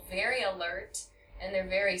they're all very alert, and they're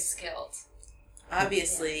very skilled.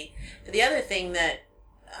 Obviously. Yeah. The other thing that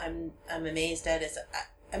I'm amazed at is,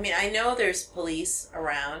 I know there's police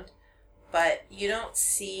around, but you don't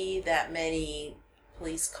see that many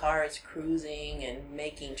police cars cruising and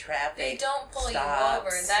making traffic They don't pull stops. you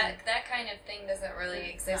over. That kind of thing doesn't really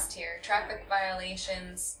exist here. Traffic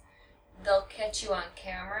violations, they'll catch you on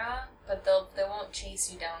camera, but they won't chase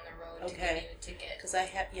you down the road to give you a ticket. Because I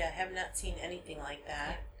have not seen anything like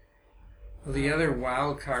that. Well, the other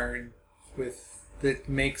wild card that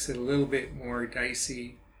makes it a little bit more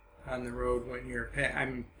dicey on the road when you're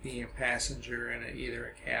being a passenger in either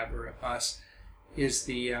a cab or a bus is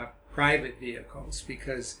the private vehicles,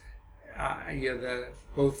 because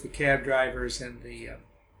both the cab drivers and the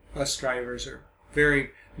bus drivers are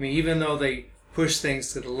very, even though they push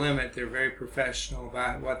things to the limit, they're very professional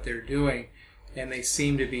about what they're doing, and they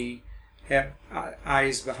seem to have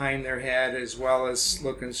eyes behind their head as well as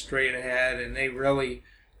looking straight ahead, and they really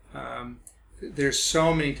there's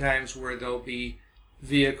so many times where there'll be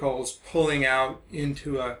vehicles pulling out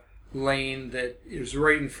into a lane that is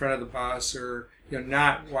right in front of the bus, or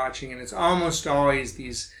not watching, and it's almost always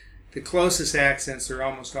the closest accidents are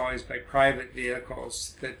almost always by private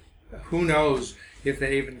vehicles that who knows if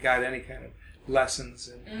they even got any kind of lessons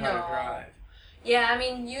in how to drive. Yeah,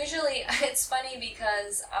 usually it's funny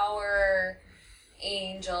because our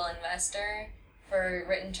angel investor for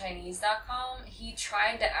WrittenChinese.com, he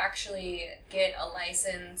tried to actually get a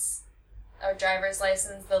license, or driver's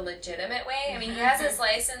license, the legitimate way. He has his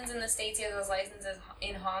license in the States, he has his license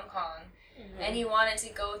in Hong Kong, and he wanted to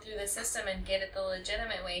go through the system and get it the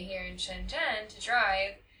legitimate way here in Shenzhen to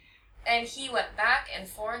drive, and he went back and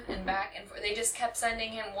forth and back and forth. They just kept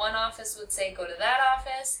sending him, one office would say go to that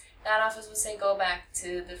office would say go back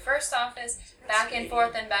to the first office, back and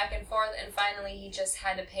forth, and finally he just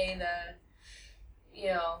had to pay the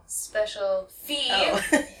special fee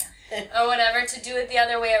or whatever to do it the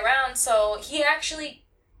other way around. So he actually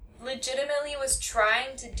legitimately was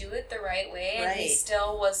trying to do it the right way, and he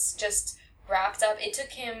still was just wrapped up. It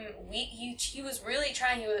took him he was really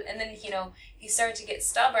trying, and then he started to get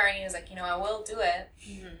stubborn. He was like, I will do it.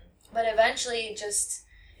 But eventually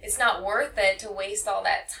it's not worth it to waste all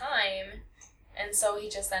that time, and so he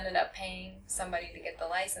just ended up paying somebody to get the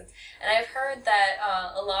license. And I've heard that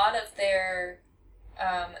a lot of their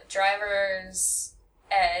driver's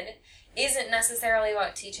ed isn't necessarily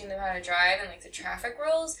about teaching them how to drive and the traffic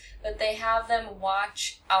rules, but they have them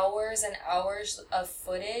watch hours and hours of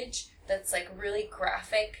footage that's really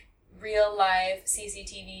graphic, real live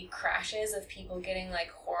CCTV crashes of people getting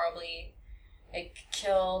horribly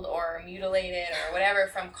killed or mutilated or whatever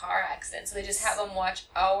from car accidents. So they just have them watch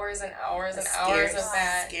hours and hours and hours of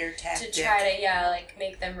that to try to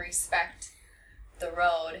make them respect the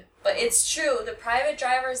road. But it's true, the private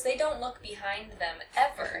drivers, they don't look behind them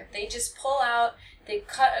ever. They just pull out, they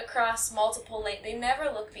cut across multiple lanes, they never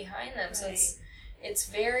look behind them. So it's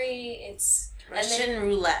Russian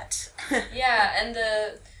roulette. Yeah, and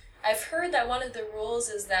I've heard that one of the rules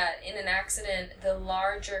is that in an accident, the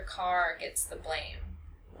larger car gets the blame.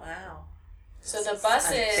 Wow. So the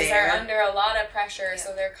buses are under a lot of pressure,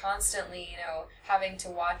 so they're constantly, having to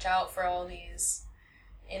watch out for all these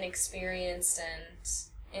inexperienced and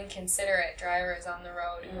inconsiderate drivers on the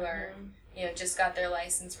road who are, just got their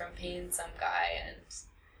license from paying some guy and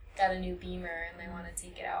got a new Beamer and they want to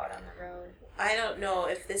take it out on the road. I don't know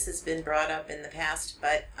if this has been brought up in the past,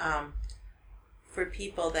 but for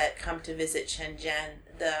people that come to visit Shenzhen,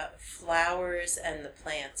 the flowers and the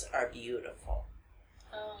plants are beautiful.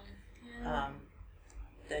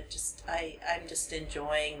 They're just I'm just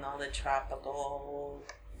enjoying all the tropical.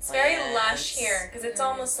 It's very plants. lush here because it's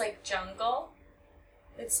almost like jungle.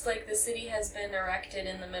 It's like the city has been erected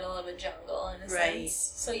in the middle of a jungle in a sense.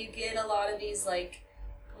 So you get a lot of these like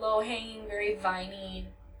low-hanging, very viney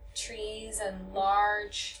trees and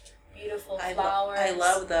large, beautiful flowers. I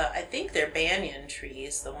love I think they're banyan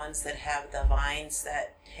trees, the ones that have the vines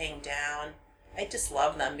that hang down. I just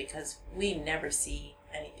love them because we never see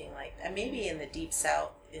anything like that. Maybe in the deep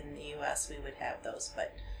south in the U.S. we would have those,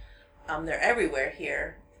 but they're everywhere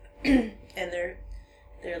here, and they're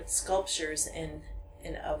sculptures in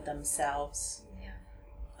of themselves. Yeah.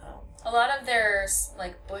 A lot of their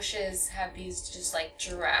like bushes have these just like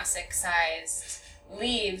Jurassic-sized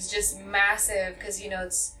leaves, just massive, because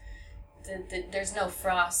it's there's no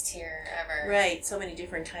frost here ever. Right. So many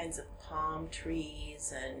different kinds of palm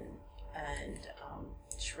trees and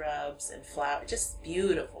shrubs and flowers, just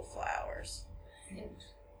beautiful flowers.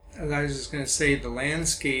 I was just going to say the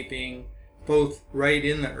landscaping, both right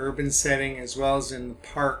in the urban setting as well as in the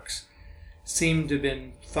parks, seem to have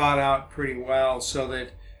been thought out pretty well, so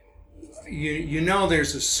that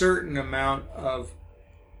there's a certain amount of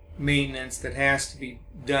maintenance that has to be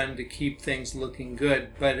done to keep things looking good,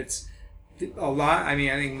 but it's a lot. I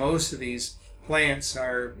mean, I think most of these plants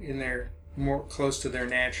are in their more close to their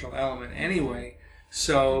natural element anyway,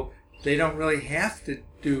 so they don't really have to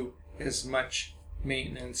do as much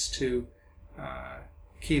maintenance to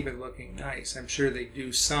keep it looking nice. I'm sure they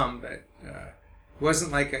do some, but it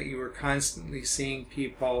wasn't like you were constantly seeing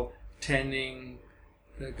people tending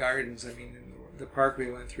the gardens. I mean, the park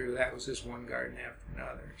we went through, that was just one garden after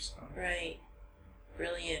another. So. Right.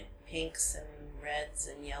 Brilliant pinks and reds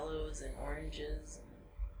and yellows and oranges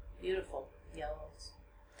and beautiful yellows.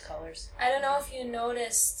 Colors. I don't know if you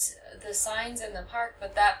noticed the signs in the park,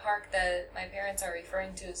 but that park that my parents are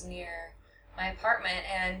referring to is near my apartment,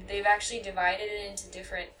 and they've actually divided it into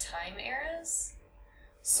different time eras.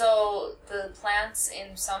 So the plants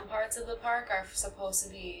in some parts of the park are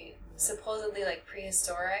supposedly like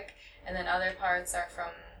prehistoric, and then other parts are from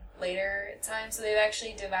later time. So they've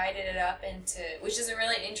actually divided it up into, which is a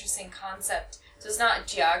really interesting concept. So it's not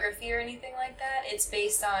geography or anything like that. It's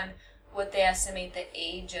based on what they estimate the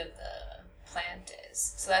age of the plant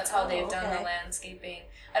is. So that's how they've done the landscaping.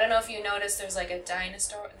 I don't know if you noticed there's like a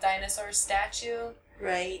dinosaur statue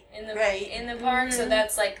right in the park. Mm-hmm. So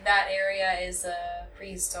that's like that area is a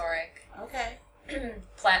prehistoric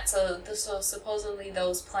plant. So supposedly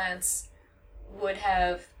those plants would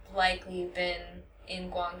have likely been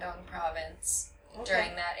in Guangdong province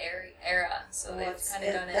during that era. So they've kind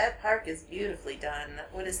of done it. That park is beautifully done.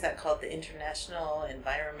 What is that called? The International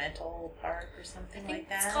Environmental Park or something like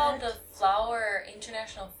that? It's called the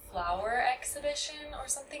International Flower Exhibition or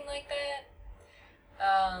something like that.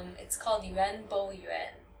 It's called Yuanbo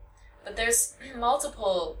Yuan. But there's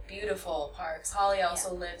multiple beautiful parks. Holly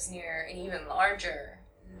also lives near an even larger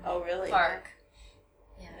park.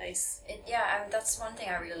 Yeah. Nice. That's one thing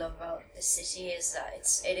I really love about the city is that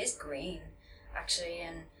it is green. Actually,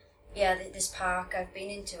 and this park, I've been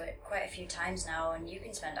into it quite a few times now, and you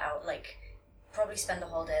can probably spend the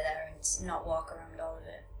whole day there and not walk around all of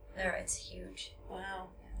it. It's huge. Wow.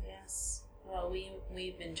 Yeah. Yes. Well,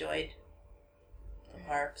 we've enjoyed the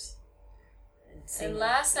parks. And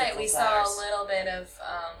last night we saw a little bit of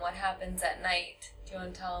what happens at night. Do you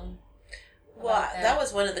want to tell them? Well, that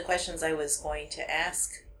was one of the questions I was going to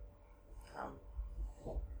ask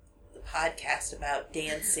the podcast about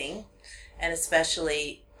dancing. And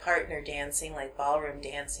especially partner dancing, like ballroom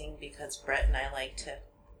dancing, because Brett and I like to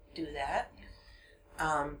do that.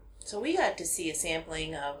 So we got to see a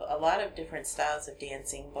sampling of a lot of different styles of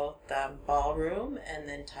dancing, both ballroom and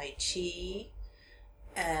then Tai Chi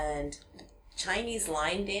and Chinese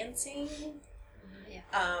line dancing.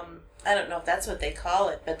 I don't know if that's what they call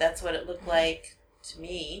it, but that's what it looked like to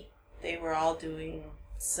me. They were all doing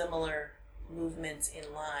similar movements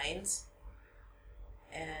in lines.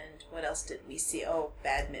 And what else did we see? Oh,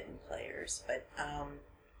 badminton players. But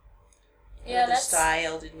what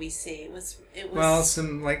style did we see? It was well,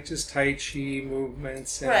 some like just Tai Chi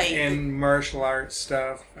movements and martial arts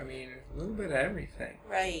stuff. I mean, a little bit of everything.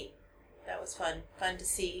 Right. That was fun to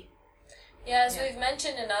see. Yeah, as we've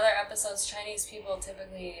mentioned in other episodes, Chinese people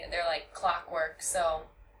typically, they're like clockwork. So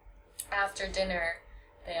after dinner,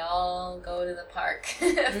 they all go to the park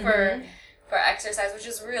for exercise, which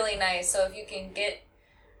is really nice. So if you can get,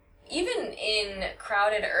 even in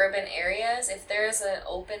crowded urban areas, if there's an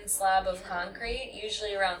open slab of concrete,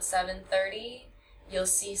 usually around 7:30, you'll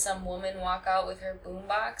see some woman walk out with her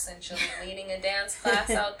boombox and she'll be leading a dance class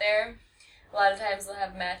out there. A lot of times they'll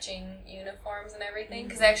have matching uniforms and everything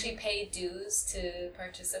because they actually pay dues to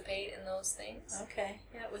participate in those things. Okay,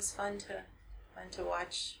 yeah, it was fun to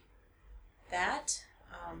watch that.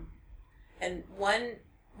 And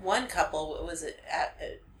one couple, it was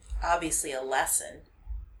obviously a lesson,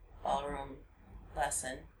 ballroom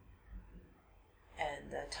lesson,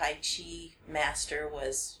 and the Tai Chi master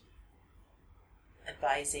was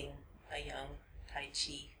advising a young Tai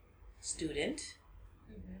Chi student.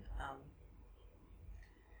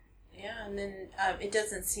 Yeah, and then it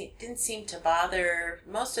didn't seem to bother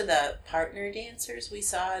most of the partner dancers we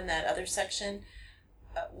saw in that other section.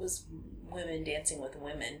 Was women dancing with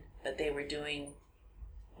women, but they were doing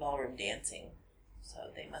ballroom dancing, so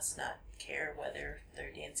they must not care whether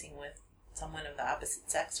they're dancing with someone of the opposite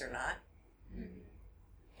sex or not.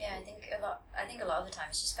 Yeah, I think a lot of the time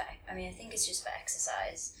it's just I think it's just for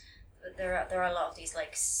exercise. But there are a lot of these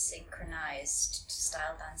like synchronized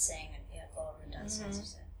style dancing and ballroom dancing.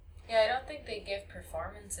 Yeah, I don't think they give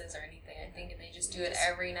performances or anything. I think they just do it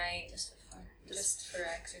every night, just for fun, just for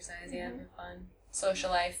exercise. Yeah, for fun, social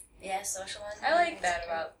life. Yeah, socializing. I like that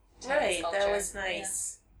about Chinese culture. That was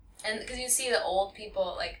nice. Yeah. And because you see the old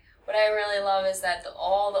people, like what I really love is that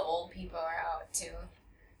all the old people are out too,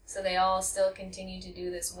 so they all still continue to do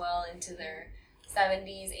this well into their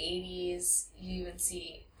 70s, 80s. You even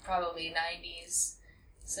see probably 90s.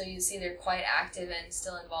 So you see they're quite active and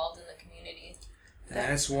still involved in the community. And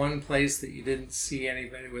that's one place that you didn't see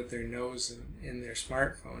anybody with their nose in their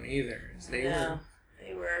smartphone either.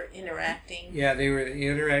 They were interacting. Yeah, they were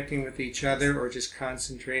interacting with each other or just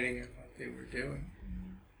concentrating on what they were doing.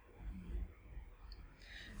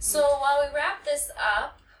 So while we wrap this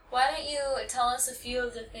up, why don't you tell us a few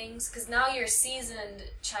of the things, because now you're seasoned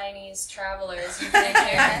Chinese travelers. You've been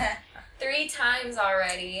here 3 times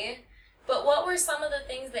already. But what were some of the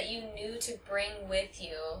things that you knew to bring with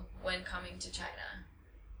you when coming to China?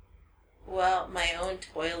 Well, my own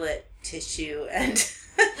toilet tissue and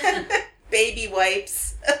baby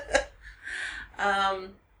wipes.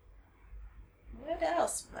 What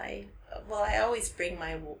else? I always bring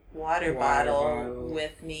my water bottle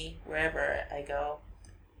with me wherever I go,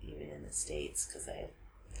 even in the States, because I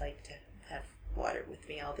like to have water with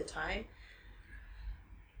me all the time.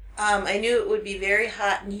 I knew it would be very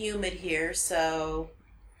hot and humid here, so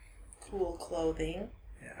cool clothing.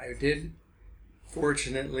 Yeah, I did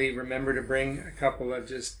fortunately remember to bring a couple of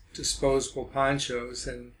just disposable ponchos,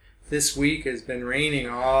 and this week has been raining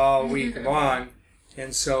all week long,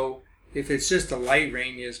 and so if it's just a light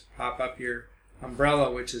rain, you just pop up your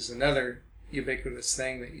umbrella, which is another ubiquitous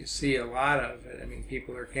thing that you see a lot of. I mean,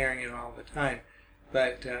 people are carrying it all the time,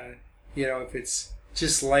 but if it's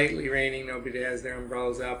just lightly raining, nobody has their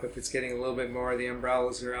umbrellas up. If it's getting a little bit more, the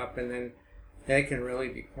umbrellas are up, and then that can really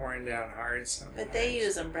be pouring down hard sometimes. But they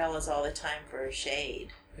use umbrellas all the time for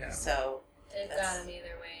shade. Yeah. So they've got them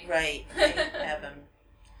either way. Right. They have them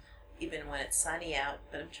even when it's sunny out.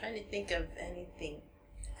 But I'm trying to think of anything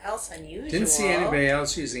else unusual. Didn't see anybody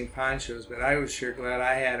else using ponchos, but I was sure glad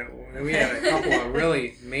I had it. We had a couple of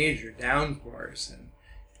really major downpours, and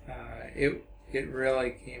it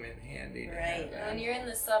really came in handy. Right. When you're in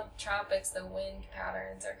the subtropics, the wind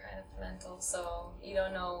patterns are kind of mental, so you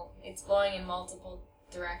don't know. It's blowing in multiple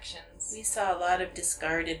directions. We saw a lot of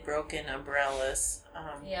discarded, broken umbrellas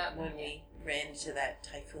when we ran into that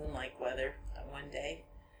typhoon-like weather one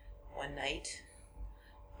night.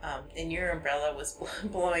 And your umbrella was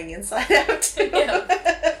blowing inside out, too.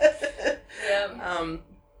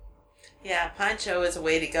 Yeah, poncho is a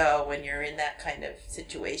way to go when you're in that kind of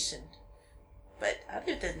situation. But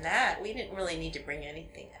other than that, we didn't really need to bring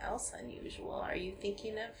anything else unusual. Are you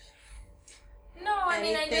thinking of No, I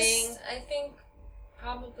mean, anything? I think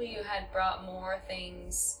probably you had brought more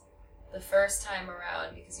things the first time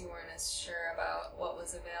around because you weren't as sure about what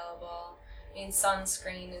was available. I mean,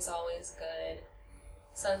 sunscreen is always good.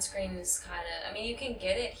 Sunscreen is kind of, you can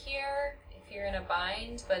get it here if you're in a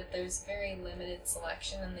bind, but there's very limited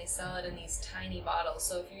selection and they sell it in these tiny bottles.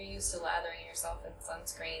 So if you're used to lathering yourself in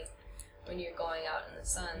sunscreen when you're going out in the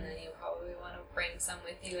sun, then you probably want to bring some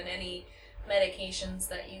with you, and any medications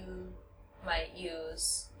that you might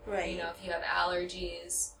use. Right. If you have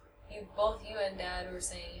allergies. Both you and Dad were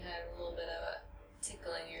saying you had a little bit of a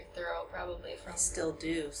tickle in your throat, probably from... I still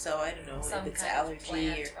do, so I don't know some if it's kind allergy of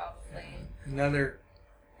plant, or... probably. Another,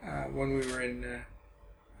 when we were in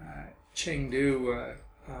Chengdu,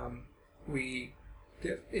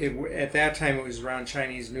 at that time it was around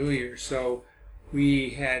Chinese New Year, so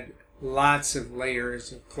we had lots of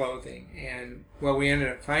layers of clothing, and what we ended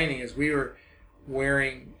up finding is we were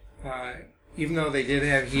wearing even though they did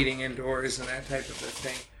have heating indoors and that type of a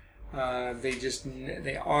thing,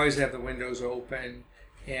 they always have the windows open,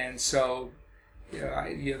 and so they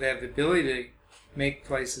have the ability to make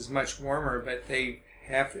places much warmer, but it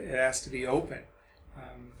has to be open.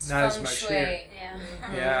 Not as much here.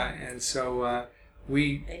 Yeah, and so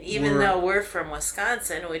And even though we're from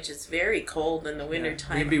Wisconsin, which is very cold in the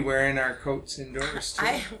wintertime, we'd be wearing our coats indoors too.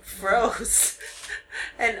 I froze.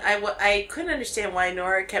 And I couldn't understand why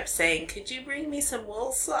Nora kept saying, "Could you bring me some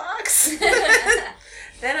wool socks?"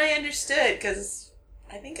 Then I understood, because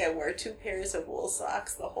I think I wore 2 pairs of wool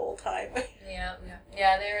socks the whole time. Yeah,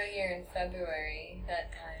 they were here in February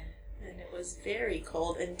that time. And it was very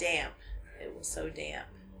cold and damp. It was so damp.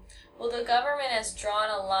 Well, the government has drawn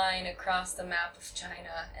a line across the map of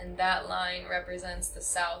China, and that line represents the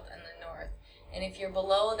south and the north. And if you're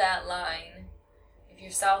below that line, if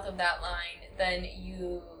you're south of that line, then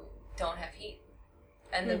you don't have heat.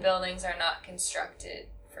 And the buildings are not constructed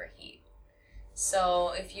for heat. So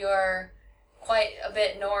if you're quite a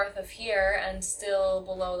bit north of here and still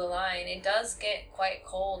below the line, it does get quite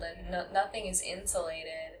cold, and nothing is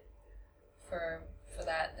insulated for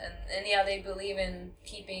that. And yeah, they believe in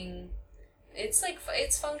keeping, it's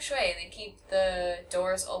feng shui. They keep the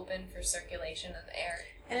doors open for circulation of air.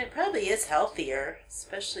 And it probably is healthier,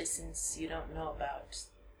 especially since you don't know about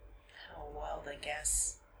how well the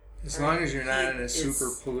gas. As long as you're not in a super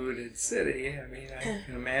polluted city. I mean, I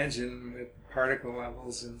can imagine with particle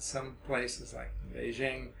levels in some places like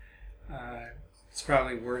Beijing, it's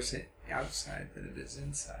probably worse outside than it is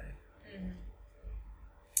inside.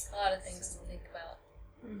 A lot of things to think about.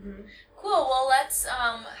 Cool. Well, let's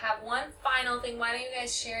have one final thing. Why don't you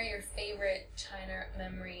guys share your favorite China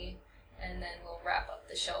memory, and then we'll wrap up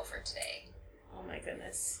the show for today. Oh my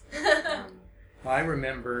goodness. Well, I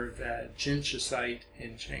remember the Jincha site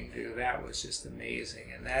in Chengdu. That was just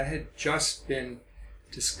amazing, and that had just been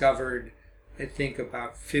discovered, I think,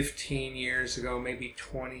 about 15 years ago, maybe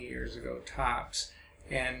 20 years ago tops.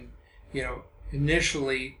 And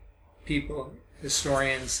initially,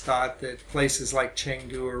 historians thought that places like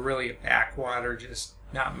Chengdu were really a backwater, just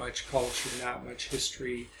not much culture, not much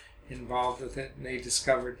history involved with it. And they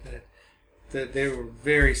discovered that they were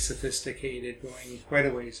very sophisticated, going quite a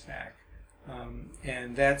ways back.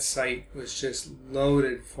 And that site was just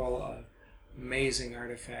loaded full of amazing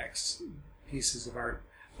artifacts, pieces of art.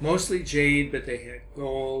 Mostly jade, but they had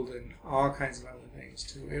gold and all kinds of other things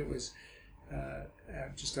too. It was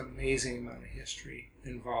just an amazing amount of history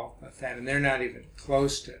involved with that, and they're not even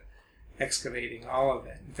close to excavating all of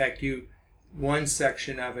it. In fact, one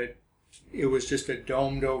section of it was just a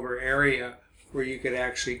domed over area where you could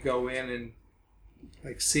actually go in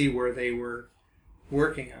and see where they were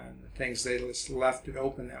working on the things. They just left it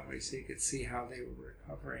open that way so you could see how they were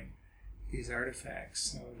recovering these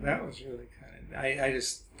artifacts. So that was really I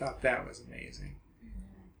just thought that was amazing.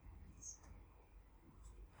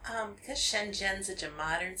 Because Shenzhen's such a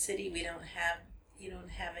modern city, you don't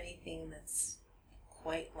have anything that's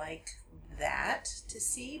quite like that to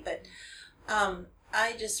see. But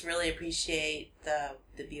I just really appreciate the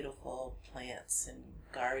beautiful plants and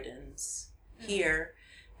gardens here,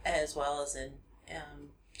 as well as in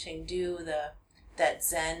Chengdu, that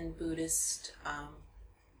Zen Buddhist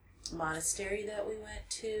monastery that we went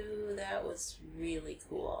to. That was really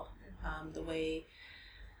cool. The way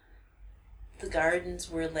the gardens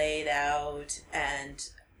were laid out, and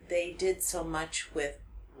they did so much with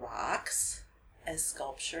rocks as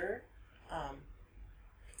sculpture.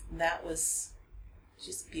 That was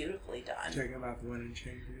just beautifully done. Talking about the one in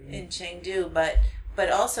Chengdu. In Chengdu,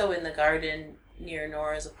 but also in the garden near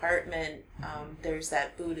Nora's apartment, there's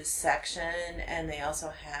that Buddhist section, and they also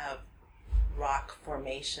have rock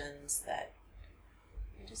formations that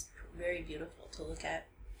are just very beautiful to look at.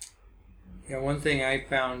 Yeah, one thing I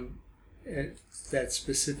found that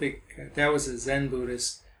was a Zen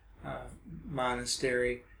Buddhist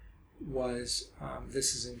monastery, was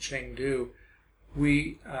this is in Chengdu.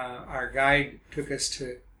 Our guide took us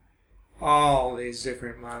to all these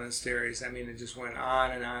different monasteries. I mean, it just went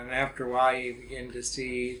on, and after a while you begin to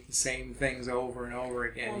see the same things over and over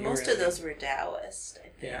again. Well, most of those were Taoist, I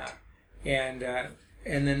think. Yeah, and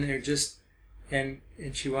then they're just, and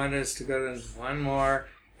she wanted us to go to one more,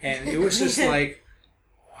 and it was just like,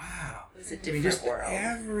 wow. It was a different world.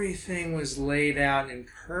 Everything was laid out in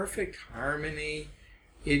perfect harmony.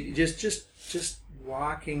 It just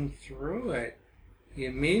walking through it, you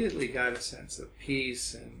immediately got a sense of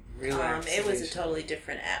peace and relaxation. It was a totally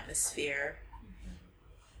different atmosphere.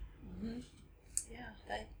 Yeah,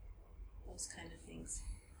 those kind of things.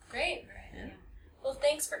 Great. Yeah. Well,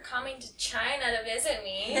 thanks for coming to China to visit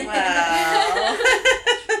me. Wow.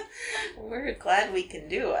 We're glad we can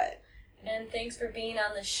do it. And thanks for being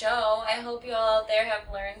on the show. I hope you all out there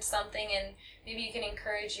have learned something, and maybe you can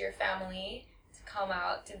encourage your family to come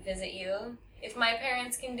out to visit you. If my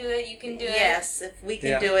parents can do it, you can do it. Yes, if we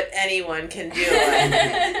can do it, anyone can do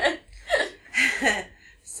it.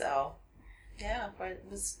 So, yeah,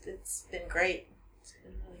 it's been great. It's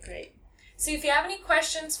been really great. So if you have any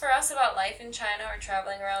questions for us about life in China or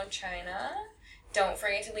traveling around China, don't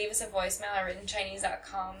forget to leave us a voicemail at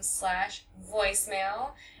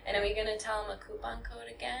writtenchinese.com/voicemail. And are we going to tell them a coupon code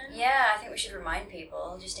again? Yeah, I think we should remind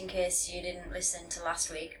people, just in case you didn't listen to last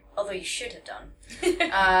week, although you should have done.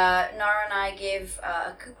 Nora and I give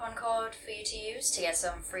a coupon code for you to use to get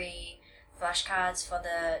some free flashcards for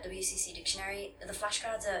the WCC dictionary. The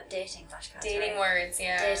flashcards are dating flashcards. Dating words,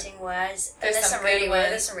 yeah. Dating words. There's some really good ones.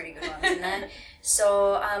 There's some really good ones in there.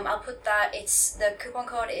 So I'll put that. The coupon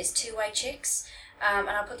code is 2 White Chicks, and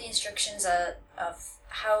I'll put the instructions of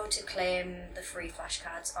how to claim the free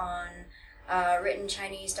flashcards on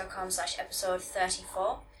writtenchinese.com/episode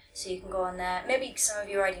 34. So you can go on there. Maybe some of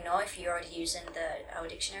you already know if you're already using our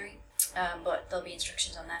dictionary, but there'll be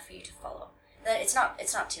instructions on there for you to follow. It's not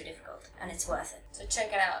too difficult, and it's worth it. So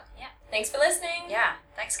check it out. Yeah. Thanks for listening. Yeah.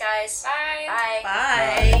 Thanks, guys. Bye.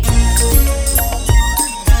 Bye. Bye.